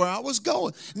get to where I was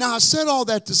going. Now, I said all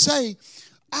that to say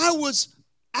I was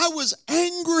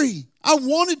angry. I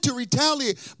wanted to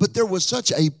retaliate, but there was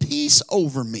such a peace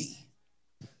over me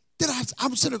that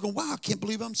I'm sitting there going, wow, I can't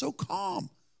believe I'm so calm.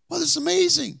 Well, this is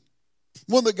amazing.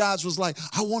 One of the guys was like,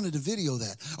 I wanted to video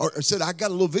that. Or said, I got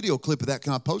a little video clip of that.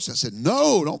 Can I post it? I said,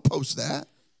 no, don't post that.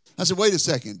 I said, wait a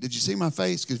second. Did you see my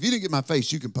face? Because if you didn't get my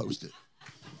face, you can post it.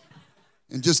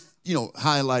 And just,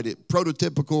 highlight it.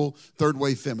 Prototypical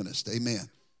third-wave feminist. Amen.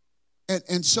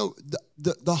 And so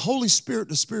the Holy Spirit,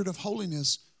 the Spirit of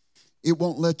holiness, it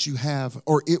won't let you have,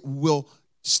 or it will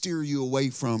steer you away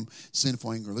from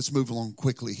sinful anger. Let's move along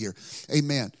quickly here.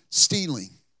 Amen. Stealing.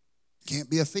 Can't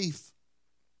be a thief.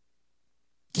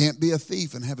 Can't be a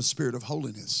thief and have a spirit of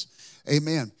holiness.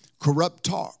 Amen. Corrupt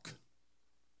talk.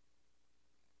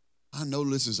 I know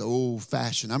this is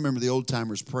old-fashioned. I remember the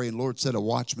old-timers praying, Lord, set a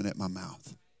watchman at my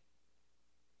mouth.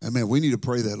 Amen. We need to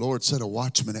pray that, Lord, set a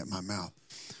watchman at my mouth.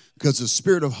 Because the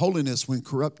spirit of holiness, when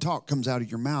corrupt talk comes out of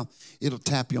your mouth, it'll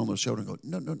tap you on the shoulder and go,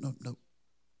 no.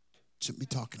 Shouldn't be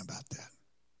talking about that.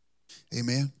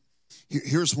 Amen.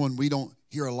 Here's one we don't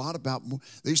hear a lot about.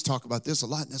 They used to talk about this a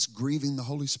lot, and that's grieving the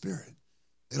Holy Spirit.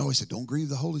 They'd always say, don't grieve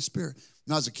the Holy Spirit.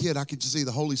 When I was a kid, I could just see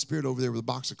the Holy Spirit over there with a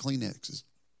box of Kleenexes.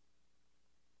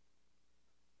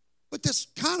 But that's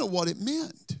kind of what it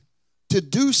meant, to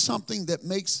do something that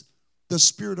makes the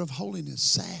spirit of holiness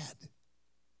sad,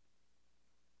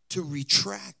 to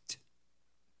retract,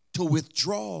 to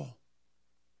withdraw.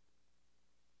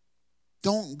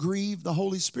 Don't grieve the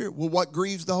Holy Spirit. Well, what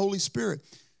grieves the Holy Spirit?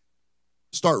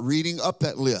 Start reading up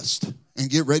that list and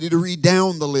get ready to read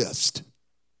down the list.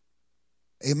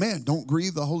 Amen. Don't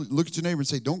grieve the Holy. Look at your neighbor and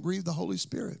say, don't grieve the Holy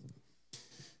Spirit.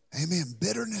 Amen.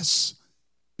 Bitterness.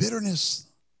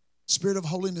 Spirit of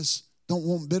holiness. Don't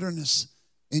want bitterness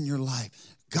in your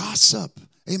life. Gossip.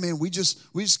 Amen. We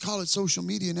just call it social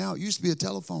media now. It used to be a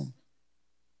telephone.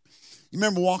 You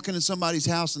remember walking in somebody's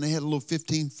house and they had a little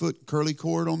 15-foot curly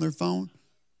cord on their phone?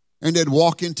 And they'd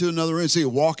walk into another room,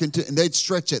 and they'd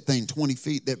stretch that thing 20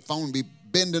 feet. That phone would be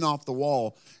bending off the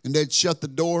wall. And they'd shut the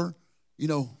door.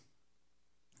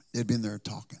 They'd been there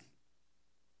talking.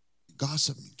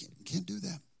 Gossip, can't do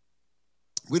that.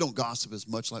 We don't gossip as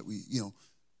much like we,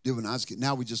 did when I was a kid.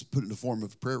 Now we just put it in the form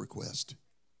of a prayer request.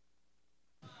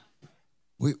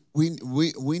 We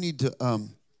need to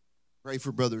pray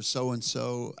for brother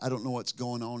so-and-so. I don't know what's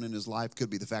going on in his life. Could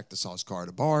be the fact I saw his car at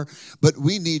a bar. But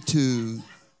we need to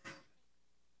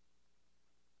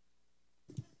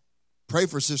pray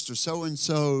for sister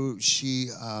so-and-so.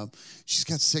 She's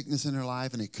got sickness in her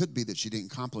life, and it could be that she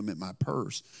didn't compliment my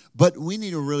purse. But we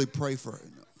need to really pray for her.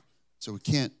 So we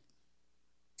can't.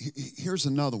 Here's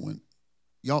another one.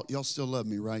 Y'all still love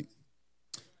me, right?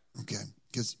 Okay.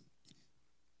 Because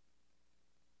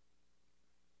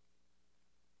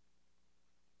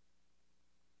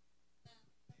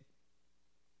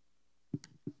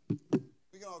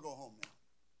we can all go home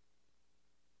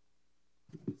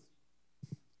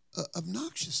now.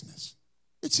 Obnoxiousness.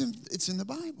 It's in the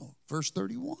Bible, verse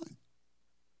 31.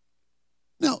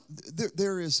 Now,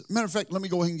 there is, matter of fact, let me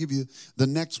go ahead and give you the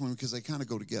next one because they kind of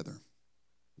go together.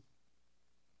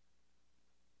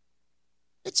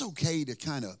 It's okay to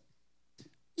kind of,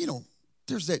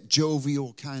 there's that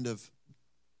jovial kind of,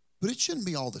 but it shouldn't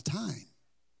be all the time.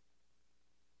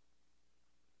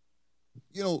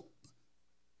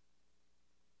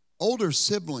 Older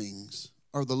siblings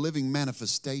are the living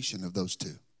manifestation of those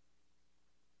two.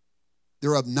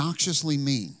 They're obnoxiously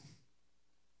mean.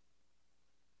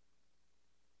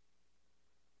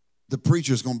 The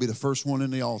preacher's going to be the first one in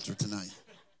the altar tonight.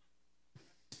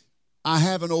 I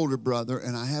have an older brother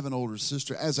and I have an older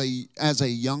sister. As a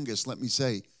youngest, let me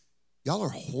say, y'all are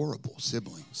horrible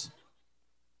siblings.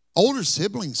 Older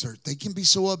siblings they can be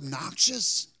so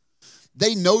obnoxious.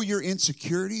 They know your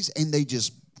insecurities and they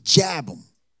just jab them.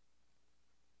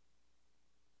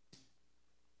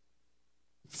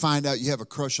 Find out you have a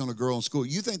crush on a girl in school.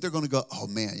 You think they're going to go, oh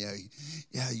man,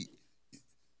 yeah,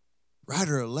 write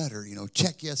her a letter,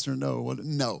 check yes or no.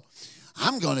 No,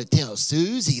 I'm going to tell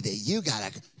Susie that you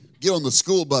got to get on the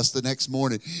school bus the next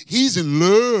morning. He's in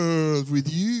love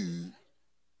with you.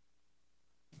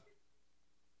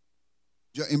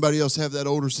 Anybody else have that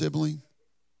older sibling?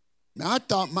 Now, I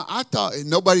thought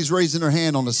nobody's raising their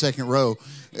hand on the second row.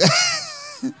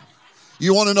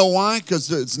 You want to know why?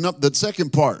 Because it's not the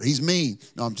second part. He's mean.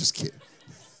 No, I'm just kidding.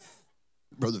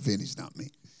 Brother Vinny's not mean.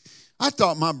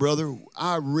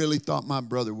 I really thought my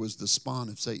brother was the spawn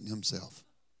of Satan himself.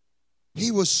 He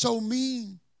was so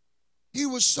mean. He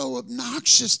was so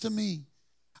obnoxious to me.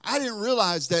 I didn't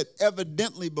realize that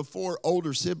evidently before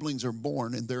older siblings are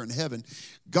born and they're in heaven,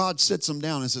 God sits them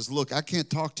down and says, look, I can't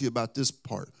talk to you about this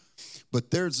part. But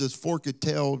there's this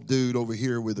forked-tailed dude over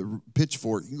here with a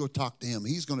pitchfork. You can go talk to him.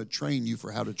 He's going to train you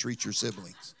for how to treat your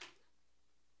siblings.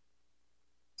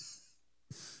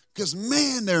 Because,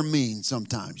 man, they're mean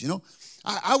sometimes,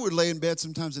 I would lay in bed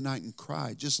sometimes at night and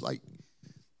cry, just like,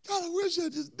 God, I wish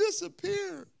I'd just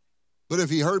disappear. But if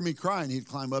he heard me crying, he'd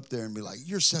climb up there and be like,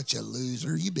 you're such a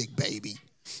loser, you big baby.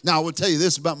 Now, I will tell you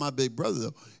this about my big brother,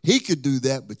 though. He could do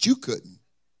that, but you couldn't.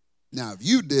 Now, if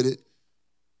you did it,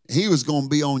 he was going to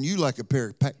be on you like a pair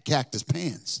of cactus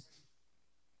pants.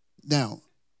 Now,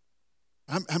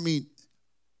 I mean,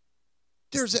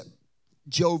 there's that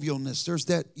jovialness. There's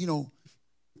that,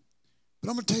 But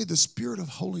I'm going to tell you, the spirit of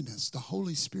holiness, the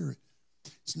Holy Spirit,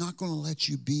 it's not going to let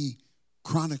you be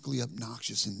chronically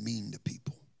obnoxious and mean to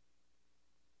people.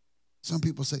 Some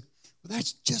people say, well,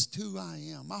 that's just who I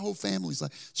am. My whole family's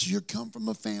like, so you come from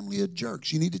a family of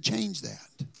jerks. You need to change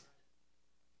that.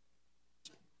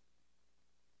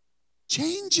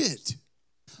 Change it.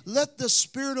 Let the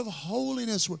spirit of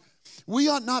holiness work. We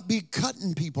ought not be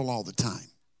cutting people all the time.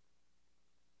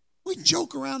 We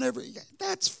joke around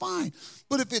that's fine.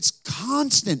 But if it's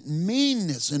constant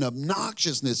meanness and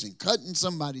obnoxiousness and cutting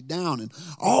somebody down and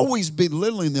always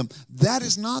belittling them, that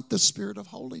is not the spirit of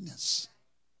holiness.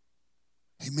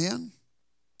 Amen?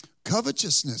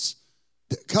 Covetousness.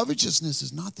 Covetousness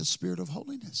is not the spirit of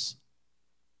holiness.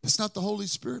 It's not the Holy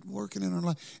Spirit working in our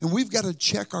life. And we've got to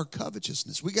check our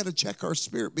covetousness. We've got to check our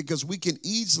spirit because we can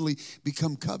easily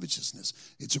become covetousness.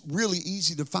 It's really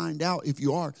easy to find out if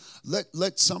you are.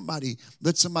 Let somebody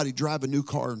drive a new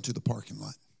car into the parking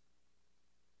lot.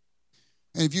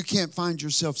 And if you can't find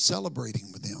yourself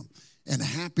celebrating with them and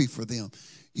happy for them,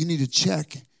 you need to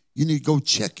check. You need to go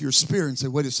check your spirit and say,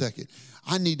 wait a second.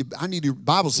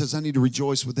 Bible says I need to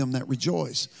rejoice with them that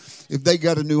rejoice. If they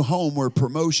got a new home or a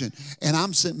promotion and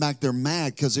I'm sitting back there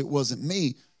mad because it wasn't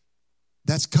me,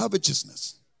 that's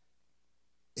covetousness.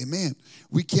 Amen.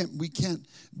 We can't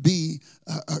be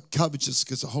covetous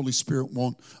because the Holy Spirit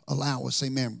won't allow us.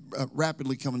 Amen.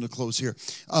 Rapidly coming to close here.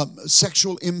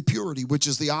 Sexual impurity, which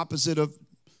is the opposite of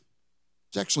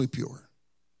sexually pure.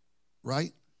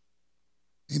 Right?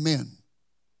 Amen.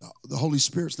 The Holy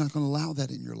Spirit's not going to allow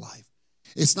that in your life.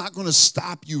 It's not going to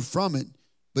stop you from it,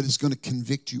 but it's going to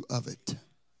convict you of it.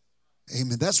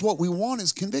 Amen. That's what we want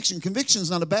is conviction. Conviction is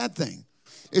not a bad thing.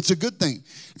 It's a good thing.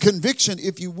 Conviction,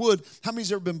 if you would, how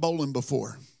many's ever been bowling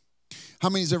before? How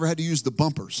many's ever had to use the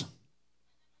bumpers?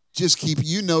 Just keep,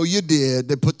 you did.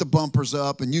 They put the bumpers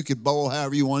up and you could bowl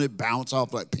however you wanted, bounce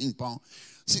off like ping pong.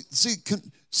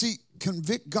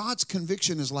 God's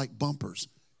conviction is like bumpers.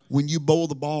 When you bowl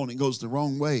the ball and it goes the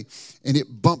wrong way and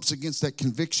it bumps against that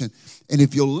conviction. And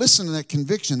if you'll listen to that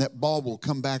conviction, that ball will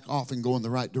come back off and go in the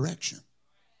right direction.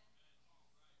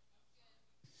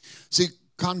 See,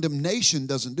 condemnation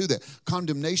doesn't do that.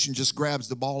 Condemnation just grabs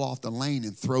the ball off the lane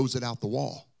and throws it out the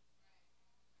wall.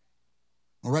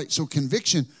 All right, so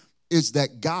conviction is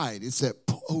that guide. It's that,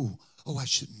 I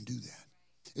shouldn't do that.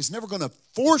 It's never going to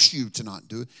force you to not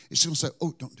do it. It's going to say,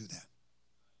 don't do that.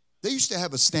 They used to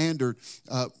have a standard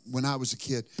when I was a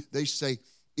kid. They say,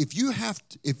 if you have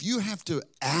to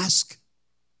ask,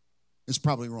 it's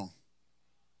probably wrong.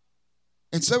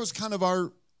 And so it was kind of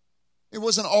it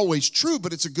wasn't always true,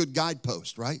 but it's a good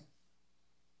guidepost, right?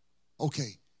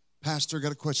 Okay, Pastor,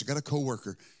 got a question. Got a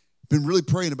coworker. Been really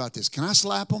praying about this. Can I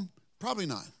slap him? Probably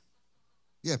not.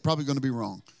 Yeah, probably going to be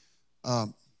wrong.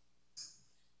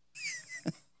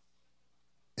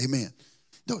 Amen.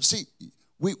 No, see,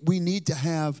 we need to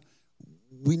have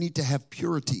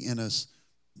purity in us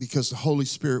because the Holy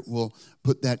Spirit will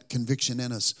put that conviction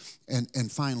in us.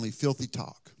 And finally, filthy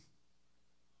talk.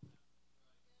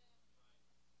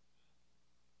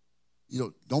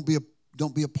 Don't be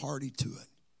a party to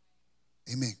it.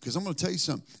 Amen. Because I'm going to tell you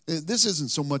something. This isn't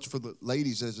so much for the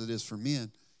ladies as it is for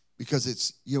men, because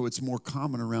it's, it's more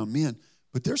common around men.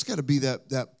 But there's got to be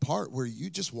that part where you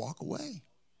just walk away.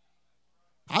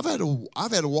 I've had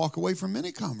to walk away from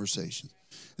many conversations.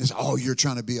 It's, oh, you're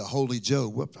trying to be a holy Joe.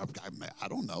 Well, I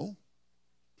don't know.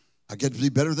 I get to be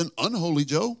better than unholy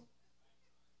Joe.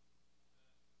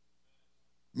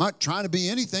 I'm not trying to be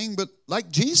anything but like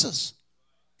Jesus,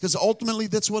 because ultimately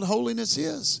that's what holiness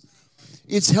is.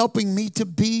 It's helping me to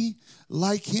be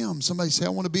like him. Somebody say, I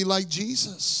want to be like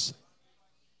Jesus.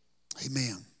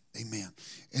 Amen. Amen.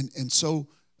 And so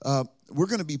we're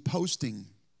going to be posting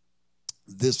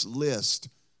this list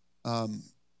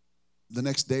the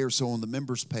next day or so on the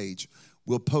members page.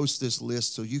 We'll post this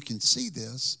list so you can see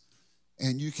this,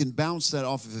 and you can bounce that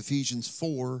off of Ephesians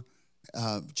 4,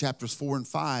 chapters 4 and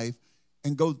 5,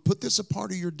 and go put this a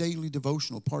part of your daily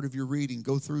devotional, part of your reading.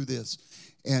 Go through this.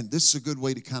 And this is a good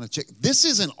way to kind of check. This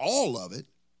isn't all of it.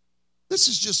 This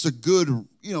is just a good,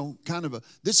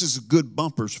 this is good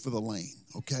bumpers for the lane,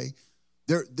 okay?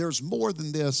 There's more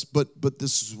than this, but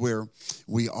this is where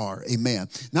we are. Amen.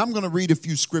 Now I'm going to read a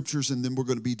few scriptures, and then we're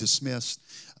going to be dismissed.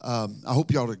 I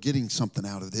hope y'all are getting something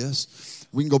out of this.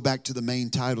 We can go back to the main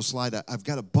title slide. I've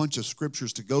got a bunch of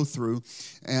scriptures to go through,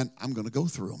 and I'm going to go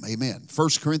through them. Amen. 1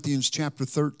 Corinthians chapter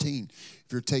 13,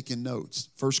 if you're taking notes.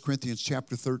 1 Corinthians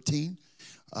chapter 13.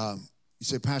 You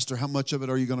say, Pastor, how much of it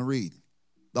are you going to read?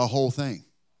 The whole thing.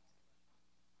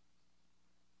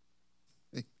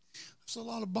 There's a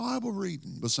lot of Bible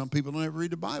reading, but some people don't ever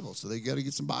read the Bible, so they got to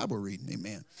get some Bible reading.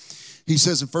 Amen. He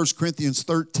says in 1 Corinthians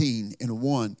 13 and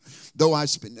 1, and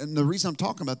the reason I'm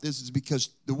talking about this is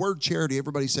because the word charity,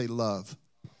 everybody say love.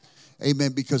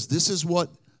 Amen. Because this is what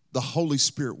the Holy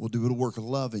Spirit will do. It'll work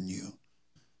love in you.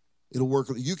 It'll work.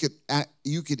 You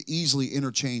could easily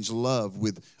interchange love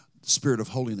with the Spirit of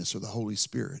holiness or the Holy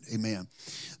Spirit. Amen.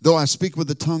 Though I speak with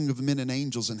the tongue of men and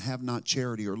angels and have not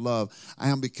charity or love, I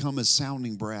am become as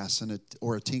sounding brass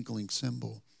or a tinkling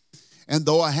cymbal. And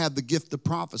though I have the gift of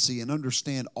prophecy and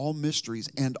understand all mysteries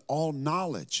and all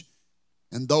knowledge,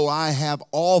 and though I have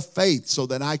all faith so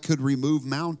that I could remove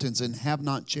mountains and have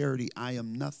not charity, I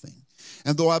am nothing.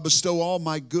 And though I bestow all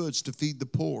my goods to feed the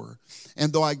poor,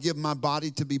 and though I give my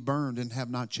body to be burned and have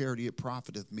not charity, it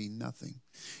profiteth me nothing.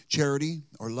 Charity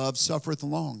or love suffereth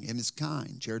long and is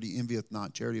kind. Charity envieth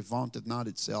not. Charity vaunteth not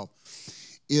itself,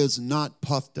 is not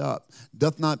puffed up,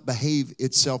 doth not behave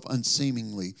itself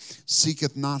unseemingly,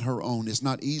 seeketh not her own, is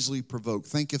not easily provoked,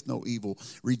 thinketh no evil,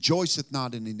 rejoiceth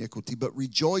not in iniquity, but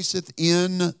rejoiceth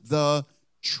in the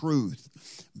truth,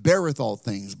 beareth all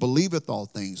things, believeth all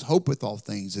things, hopeth all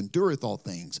things, endureth all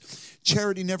things.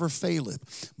 Charity never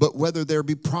faileth, but whether there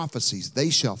be prophecies, they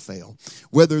shall fail.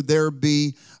 Whether there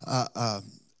be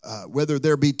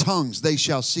tongues, they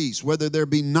shall cease. Whether there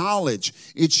be knowledge,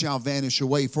 it shall vanish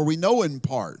away. For we know in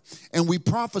part, and we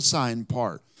prophesy in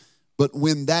part. But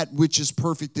when that which is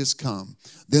perfect is come,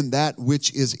 then that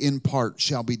which is in part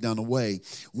shall be done away.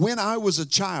 When I was a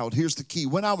child, here's the key.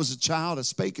 When I was a child, I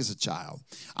spake as a child.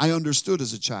 I understood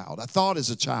as a child. I thought as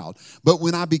a child. But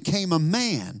when I became a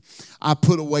man, I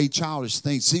put away childish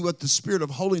things. See, what the Spirit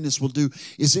of holiness will do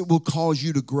is it will cause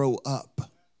you to grow up.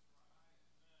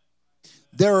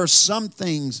 There are some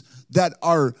things that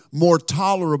are more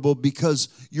tolerable because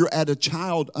you're at a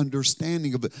child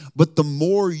understanding of it. But the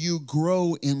more you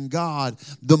grow in God,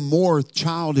 the more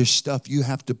childish stuff you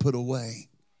have to put away.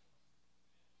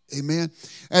 Amen.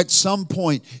 At some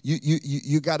point,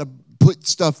 you got to put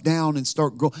stuff down and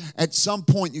start growing. At some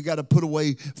point, you got to put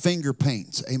away finger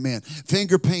paints. Amen.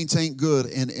 Finger paints ain't good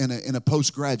in a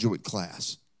postgraduate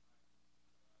class.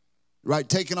 Right?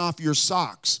 Taking off your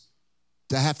socks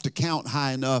to have to count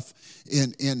high enough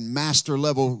in master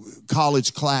level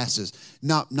college classes.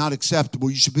 Not acceptable.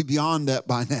 You should be beyond that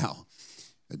by now.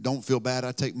 Don't feel bad.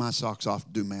 I take my socks off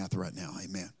to do math right now.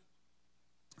 Amen.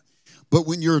 But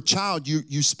when you're a child,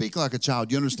 you speak like a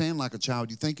child. You understand like a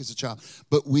child. You think as a child.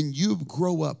 But when you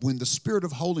grow up, when the Spirit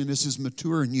of holiness is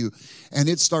mature in you and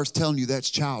it starts telling you that's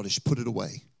childish, put it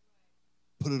away.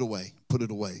 Put it away. Put it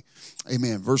away.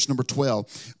 Amen. Verse number 12.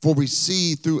 For we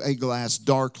see through a glass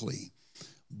darkly,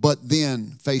 but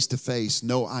then face to face.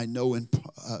 Now I know in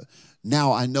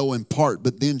part,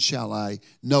 but then shall I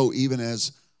know, even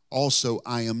as also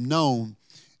I am known.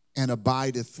 And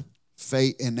abideth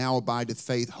faith, and now abideth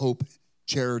faith, hope,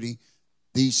 charity,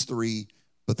 these three.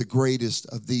 But the greatest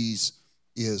of these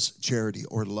is charity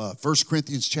or love. 1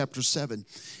 Corinthians chapter 7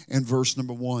 and verse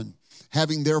number 1.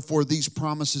 Having therefore these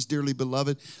promises, dearly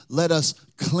beloved, let us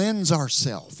cleanse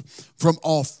ourselves from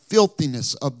all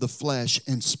filthiness of the flesh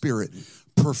and spirit,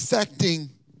 perfecting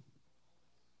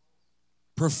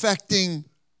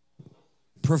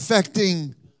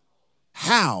Perfecting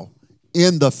how?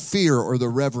 In the fear or the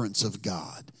reverence of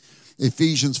God.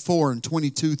 Ephesians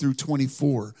 4:22 through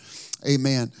 24.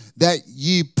 Amen. That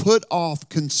ye put off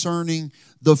concerning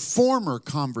the former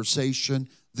conversation,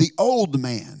 the old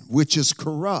man, which is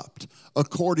corrupt,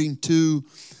 according to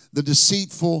the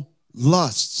deceitful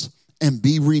lusts, and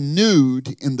be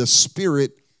renewed in the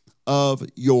spirit of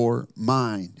your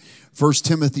mind. 1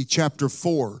 Timothy chapter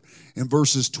 4 in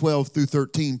verses 12 through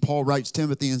 13, Paul writes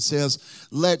Timothy and says,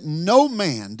 let no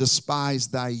man despise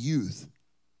thy youth.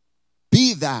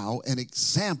 Be thou an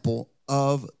example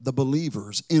of the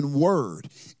believers in word,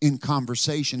 in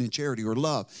conversation, in charity or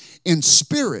love, in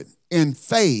spirit, in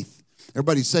faith.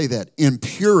 Everybody say that. In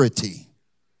purity.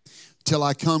 Till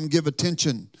I come give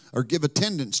attention or give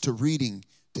attendance to reading,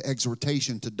 to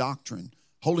exhortation, to doctrine.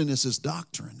 Holiness is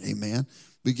doctrine. Amen.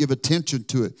 We give attention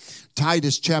to it.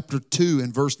 Titus chapter 2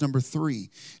 and verse number 3.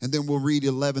 And then we'll read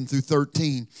 11 through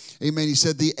 13. Amen. He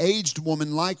said, the aged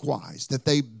woman likewise, that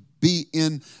they be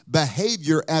in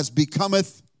behavior as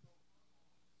becometh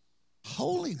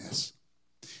holiness.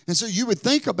 And so you would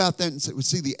think about that and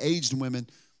see the aged women.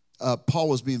 Paul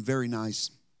was being very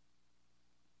nice.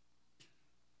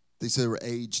 They said they were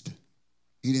aged.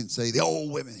 He didn't say the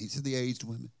old women. He said the aged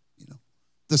women,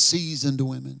 the seasoned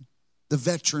women, the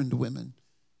veteran women.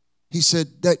 He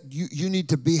said that you need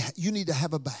to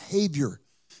have a behavior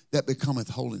that becometh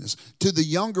holiness. To the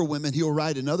younger women, he'll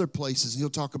write in other places, and he'll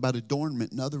talk about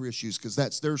adornment and other issues because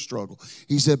that's their struggle.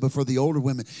 He said, but for the older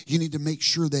women, you need to make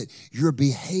sure that your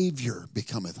behavior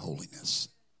becometh holiness.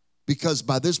 Because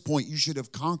by this point, you should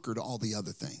have conquered all the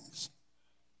other things.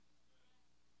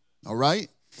 All right?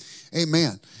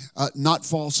 Amen. Not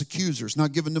false accusers,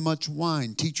 not given to much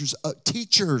wine, teachers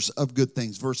of good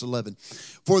things. Verse 11.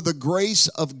 For the grace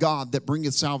of God that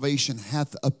bringeth salvation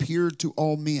hath appeared to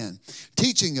all men,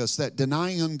 teaching us that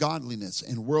denying ungodliness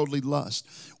and worldly lust,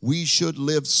 we should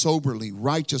live soberly,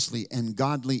 righteously, and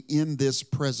godly in this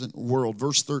present world.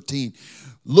 Verse 13.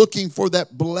 Looking for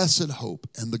that blessed hope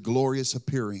and the glorious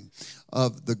appearing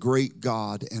of the great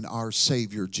God and our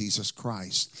Savior, Jesus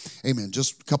Christ. Amen.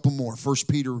 Just a couple more. 1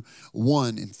 Peter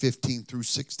 1 and 15 through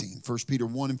 16. 1 Peter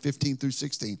 1 and 15 through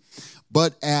 16.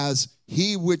 But as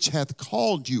he which hath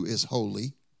called you is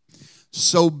holy,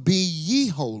 so be ye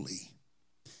holy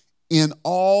in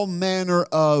all manner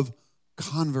of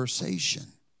conversation.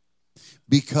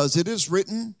 Because it is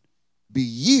written, be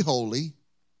ye holy,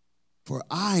 for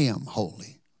I am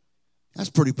holy. That's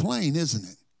pretty plain, isn't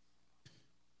it?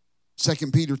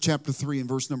 2 Peter chapter 3 and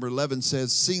verse number 11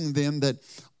 says, seeing then that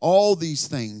all these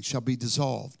things shall be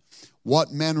dissolved,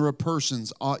 what manner of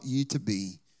persons ought ye to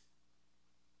be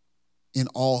in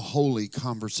all holy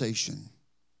conversation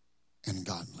and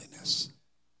godliness?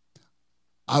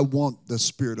 I want the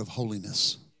spirit of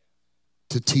holiness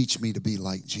to teach me to be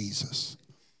like Jesus.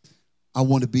 I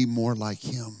want to be more like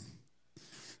him.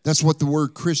 That's what the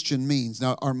word Christian means.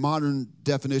 Now, our modern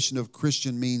definition of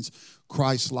Christian means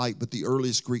Christ-like, but the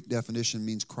earliest Greek definition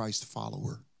means Christ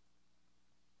follower.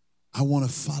 I want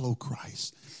to follow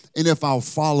Christ. And if I'll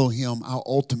follow him, I'll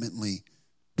ultimately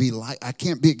be like, I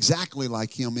can't be exactly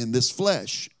like him in this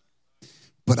flesh,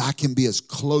 but I can be as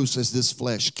close as this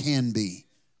flesh can be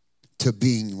to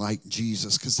being like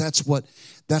Jesus, because that's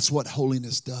what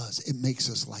holiness does. It makes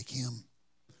us like him.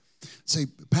 Say,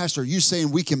 Pastor, are you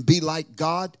saying we can be like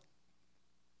God?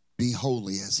 Be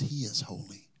holy as he is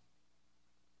holy.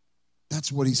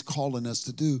 That's what he's calling us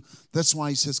to do. That's why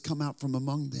he says, come out from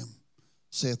among them,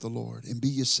 saith the Lord, and be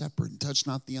ye separate, and touch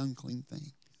not the unclean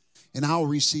thing. And I will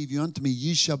receive you unto me.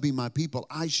 Ye shall be my people.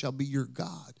 I shall be your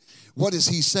God. What is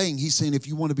he saying? He's saying, if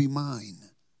you want to be mine,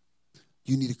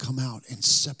 you need to come out and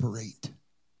separate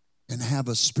and have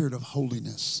a spirit of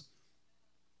holiness.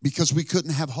 Because we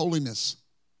couldn't have holiness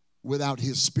without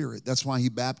his spirit. That's why he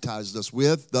baptized us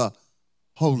with the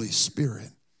Holy Spirit.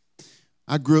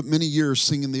 I grew up many years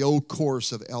singing the old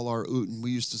chorus of L.R. Uten. We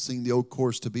used to sing the old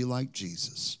chorus, to be like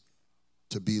Jesus,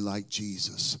 to be like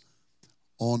Jesus.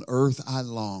 On earth I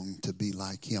long to be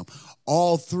like him.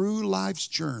 All through life's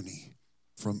journey,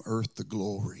 from earth to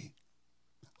glory,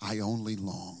 I only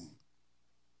long,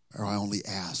 or I only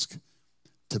ask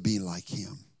to be like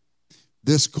him.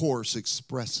 This chorus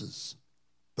expresses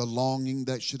the longing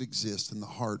that should exist in the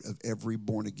heart of every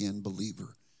born-again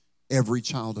believer, every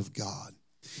child of God.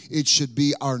 It should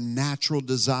be our natural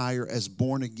desire as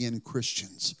born-again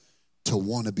Christians to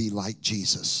want to be like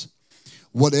Jesus.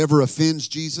 Whatever offends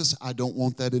Jesus, I don't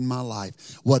want that in my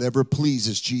life. Whatever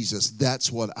pleases Jesus, that's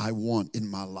what I want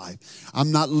in my life.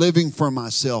 I'm not living for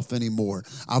myself anymore.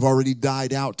 I've already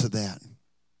died out to that.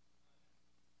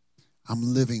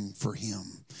 I'm living for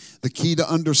him. The key to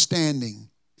understanding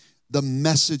The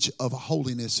message of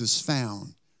holiness is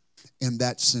found in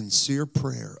that sincere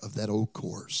prayer of that old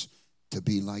chorus, to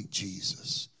be like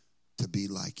Jesus, to be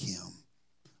like him.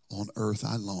 On earth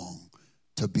I long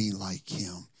to be like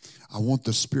him. I want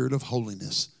the spirit of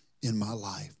holiness in my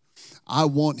life. I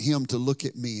want him to look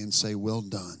at me and say, well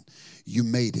done. You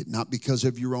made it, not because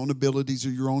of your own abilities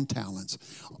or your own talents,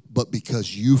 but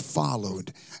because you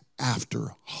followed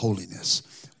after holiness,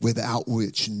 without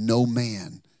which no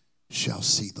man shall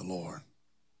see the Lord.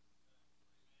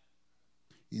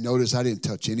 You notice I didn't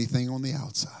touch anything on the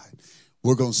outside.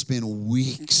 We're going to spend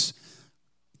weeks,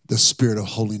 the spirit of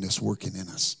holiness working in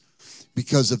us.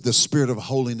 Because if the spirit of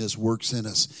holiness works in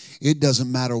us, it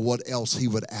doesn't matter what else he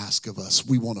would ask of us.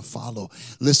 We want to follow.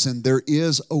 Listen, there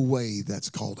is a way that's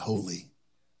called holy.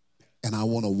 And I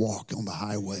want to walk on the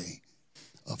highway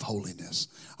of holiness.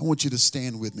 I want you to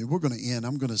stand with me. We're going to end.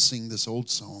 I'm going to sing this old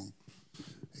song.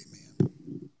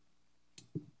 Amen.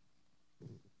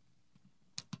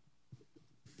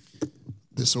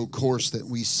 This old chorus that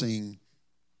we sing,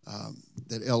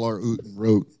 that L.R. Uten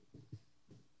wrote.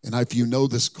 And if you know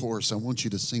this chorus, I want you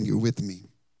to sing it with me.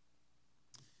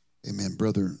 Amen.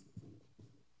 Brother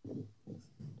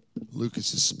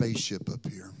Lucas's spaceship up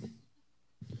here.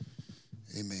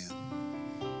 Amen.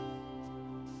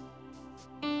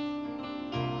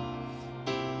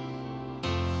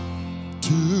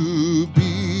 To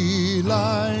be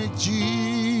like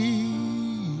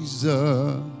Jesus,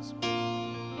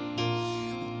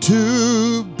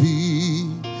 to be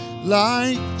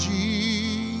like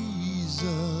Jesus,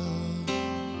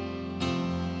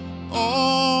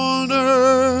 on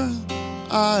earth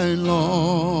I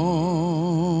long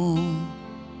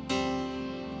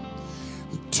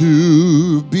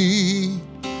to be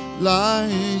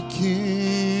like him.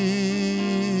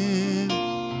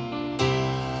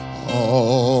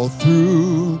 All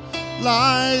through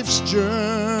life's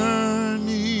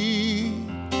journey,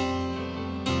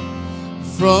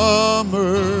 from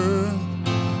earth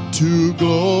to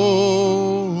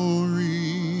glory,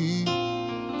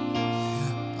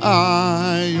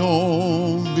 I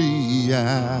only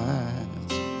ask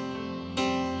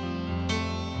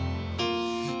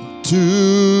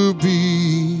to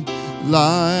be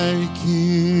like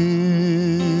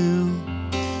him.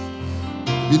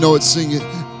 You know it, sing it.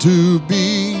 To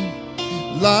be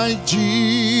like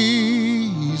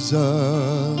Jesus,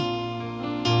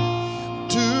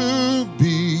 to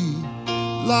be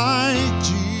like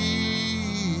Jesus.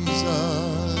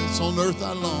 On earth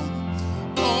I long,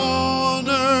 on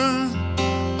earth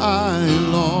I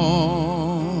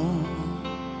long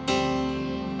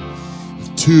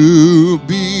to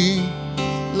be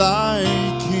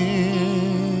like him.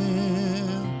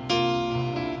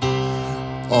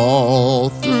 All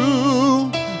through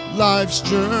life's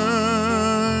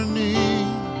journey,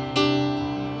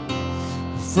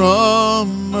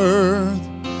 from earth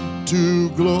to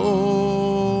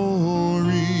glory,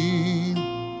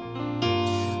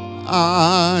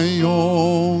 I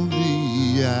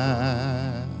only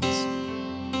ask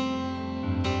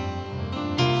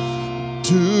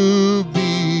to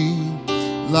be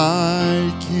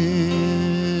like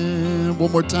him.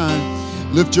 One more time.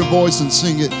 Lift your voice and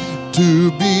sing it.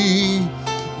 To be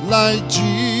like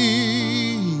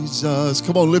Jesus.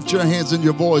 Come on, lift your hands and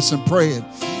your voice and pray it.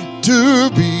 To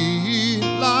be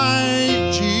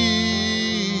like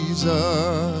Jesus,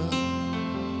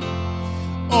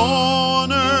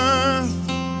 on earth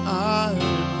I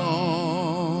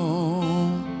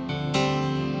long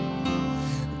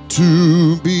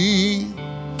to be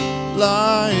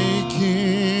like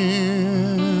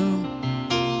him.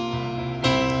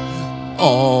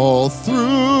 All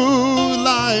through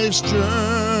life's journey,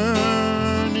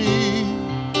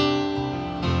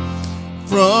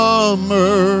 from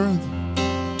earth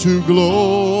to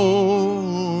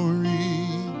glory,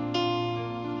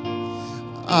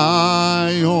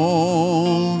 I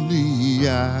only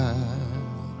ask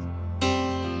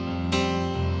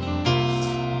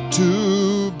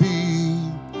to be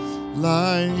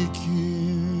like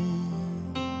him.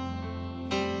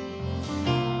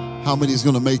 How many is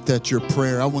going to make that your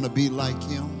prayer? I want to be like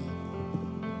him.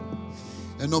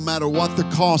 And no matter what the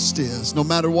cost is, no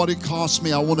matter what it costs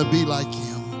me, I want to be like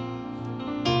him.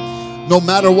 No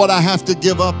matter what I have to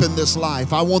give up in this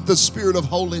life, I want the spirit of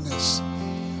holiness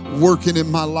working in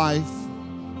my life.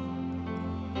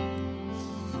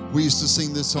 We used to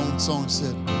sing this old song,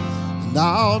 said, and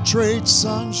I'll trade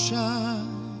sunshine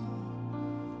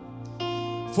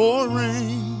for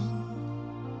rain,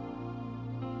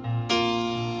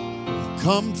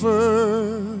 comforts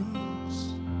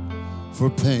for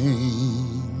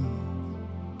pain.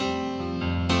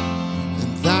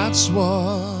 And that's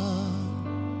what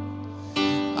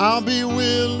I'll be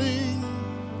willing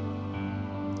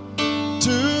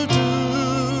to do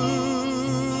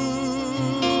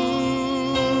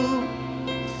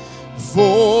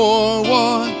for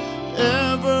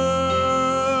whatever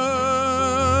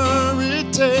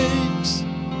it takes,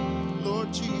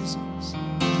 Lord Jesus,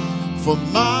 for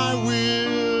my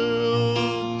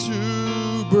will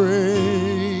to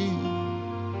break.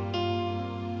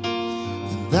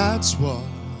 And that's what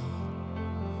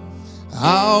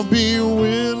I'll be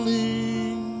willing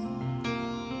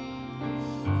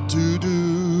to do.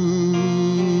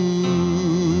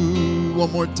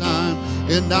 One more time.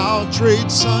 And I'll trade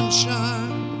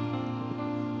sunshine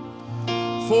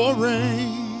for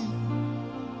rain,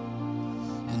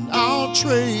 and I'll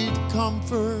trade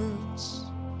comforts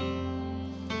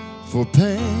for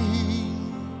pain,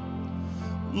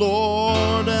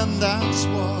 Lord, and that's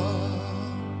what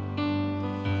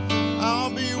I'll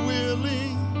be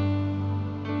willing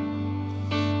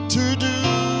to do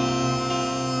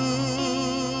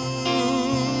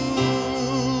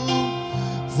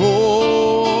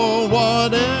for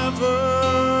whatever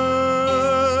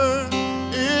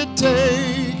it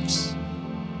takes,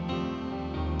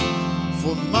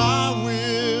 for my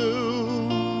will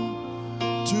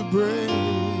to break.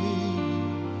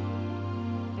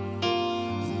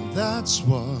 And that's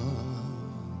what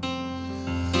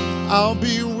I'll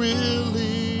be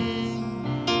willing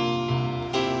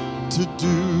to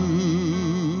do.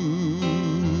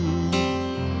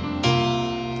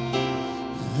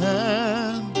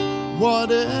 And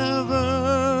whatever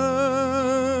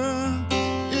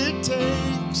it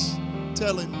takes,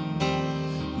 tell him,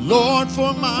 Lord,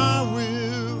 for my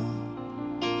will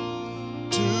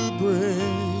to break.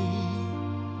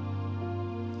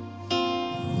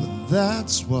 Well,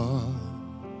 that's what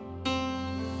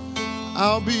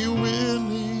I'll be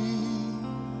willing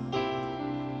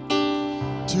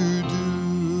to do.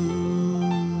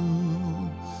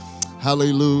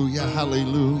 Hallelujah,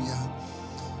 hallelujah.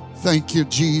 Thank you,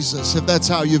 Jesus. If that's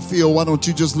how you feel, why don't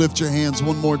you just lift your hands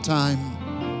one more time?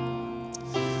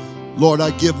 Lord, I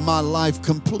give my life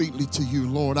completely to you,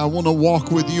 Lord. I want to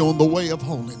walk with you on the way of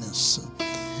holiness.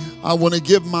 I want to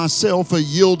give myself a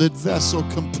yielded vessel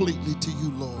completely to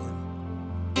you, Lord.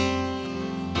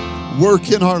 Work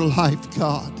in our life,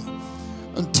 God,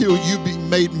 until you be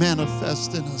made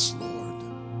manifest in us, Lord.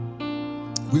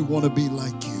 We want to be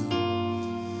like you.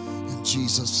 In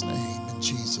Jesus' name, in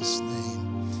Jesus' name.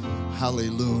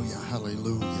 Hallelujah,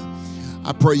 hallelujah.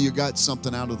 I pray you got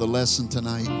something out of the lesson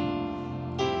tonight.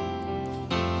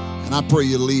 And I pray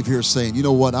you leave here saying, you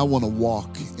know what? I want to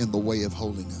walk in the way of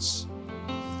holiness.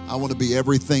 I want to be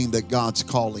everything that God's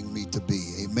calling me to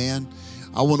be. Amen.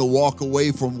 I want to walk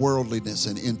away from worldliness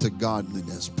and into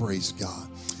godliness. Praise God.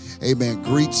 Amen.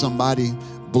 Greet somebody.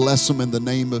 Bless them in the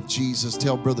name of Jesus.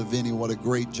 Tell Brother Vinny what a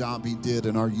great job he did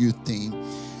in our youth team.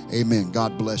 Amen.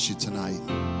 God bless you tonight.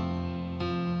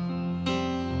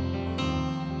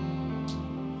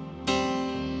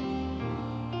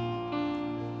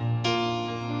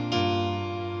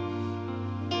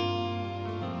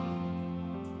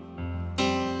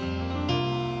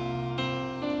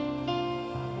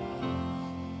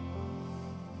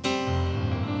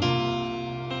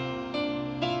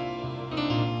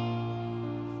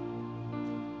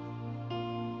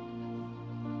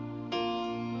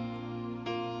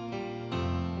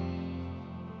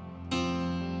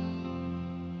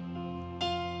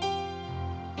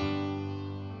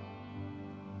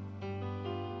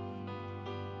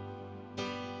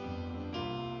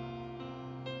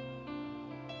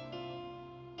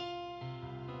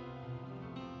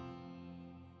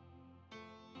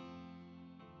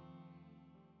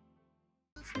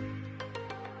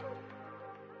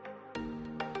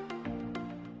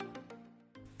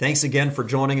 Thanks again for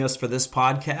joining us for this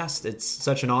podcast. It's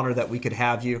such an honor that we could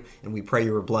have you, and we pray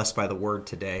you were blessed by the word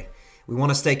today. We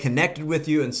want to stay connected with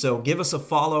you, and so give us a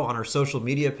follow on our social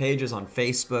media pages on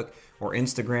Facebook or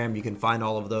Instagram. You can find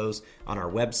all of those on our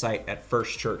website at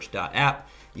firstchurch.app.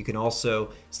 You can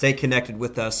also stay connected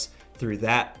with us through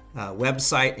that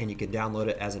website, and you can download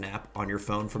it as an app on your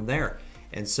phone from there.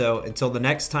 And so until the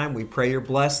next time, we pray you're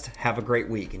blessed. Have a great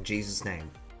week in Jesus'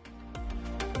 name.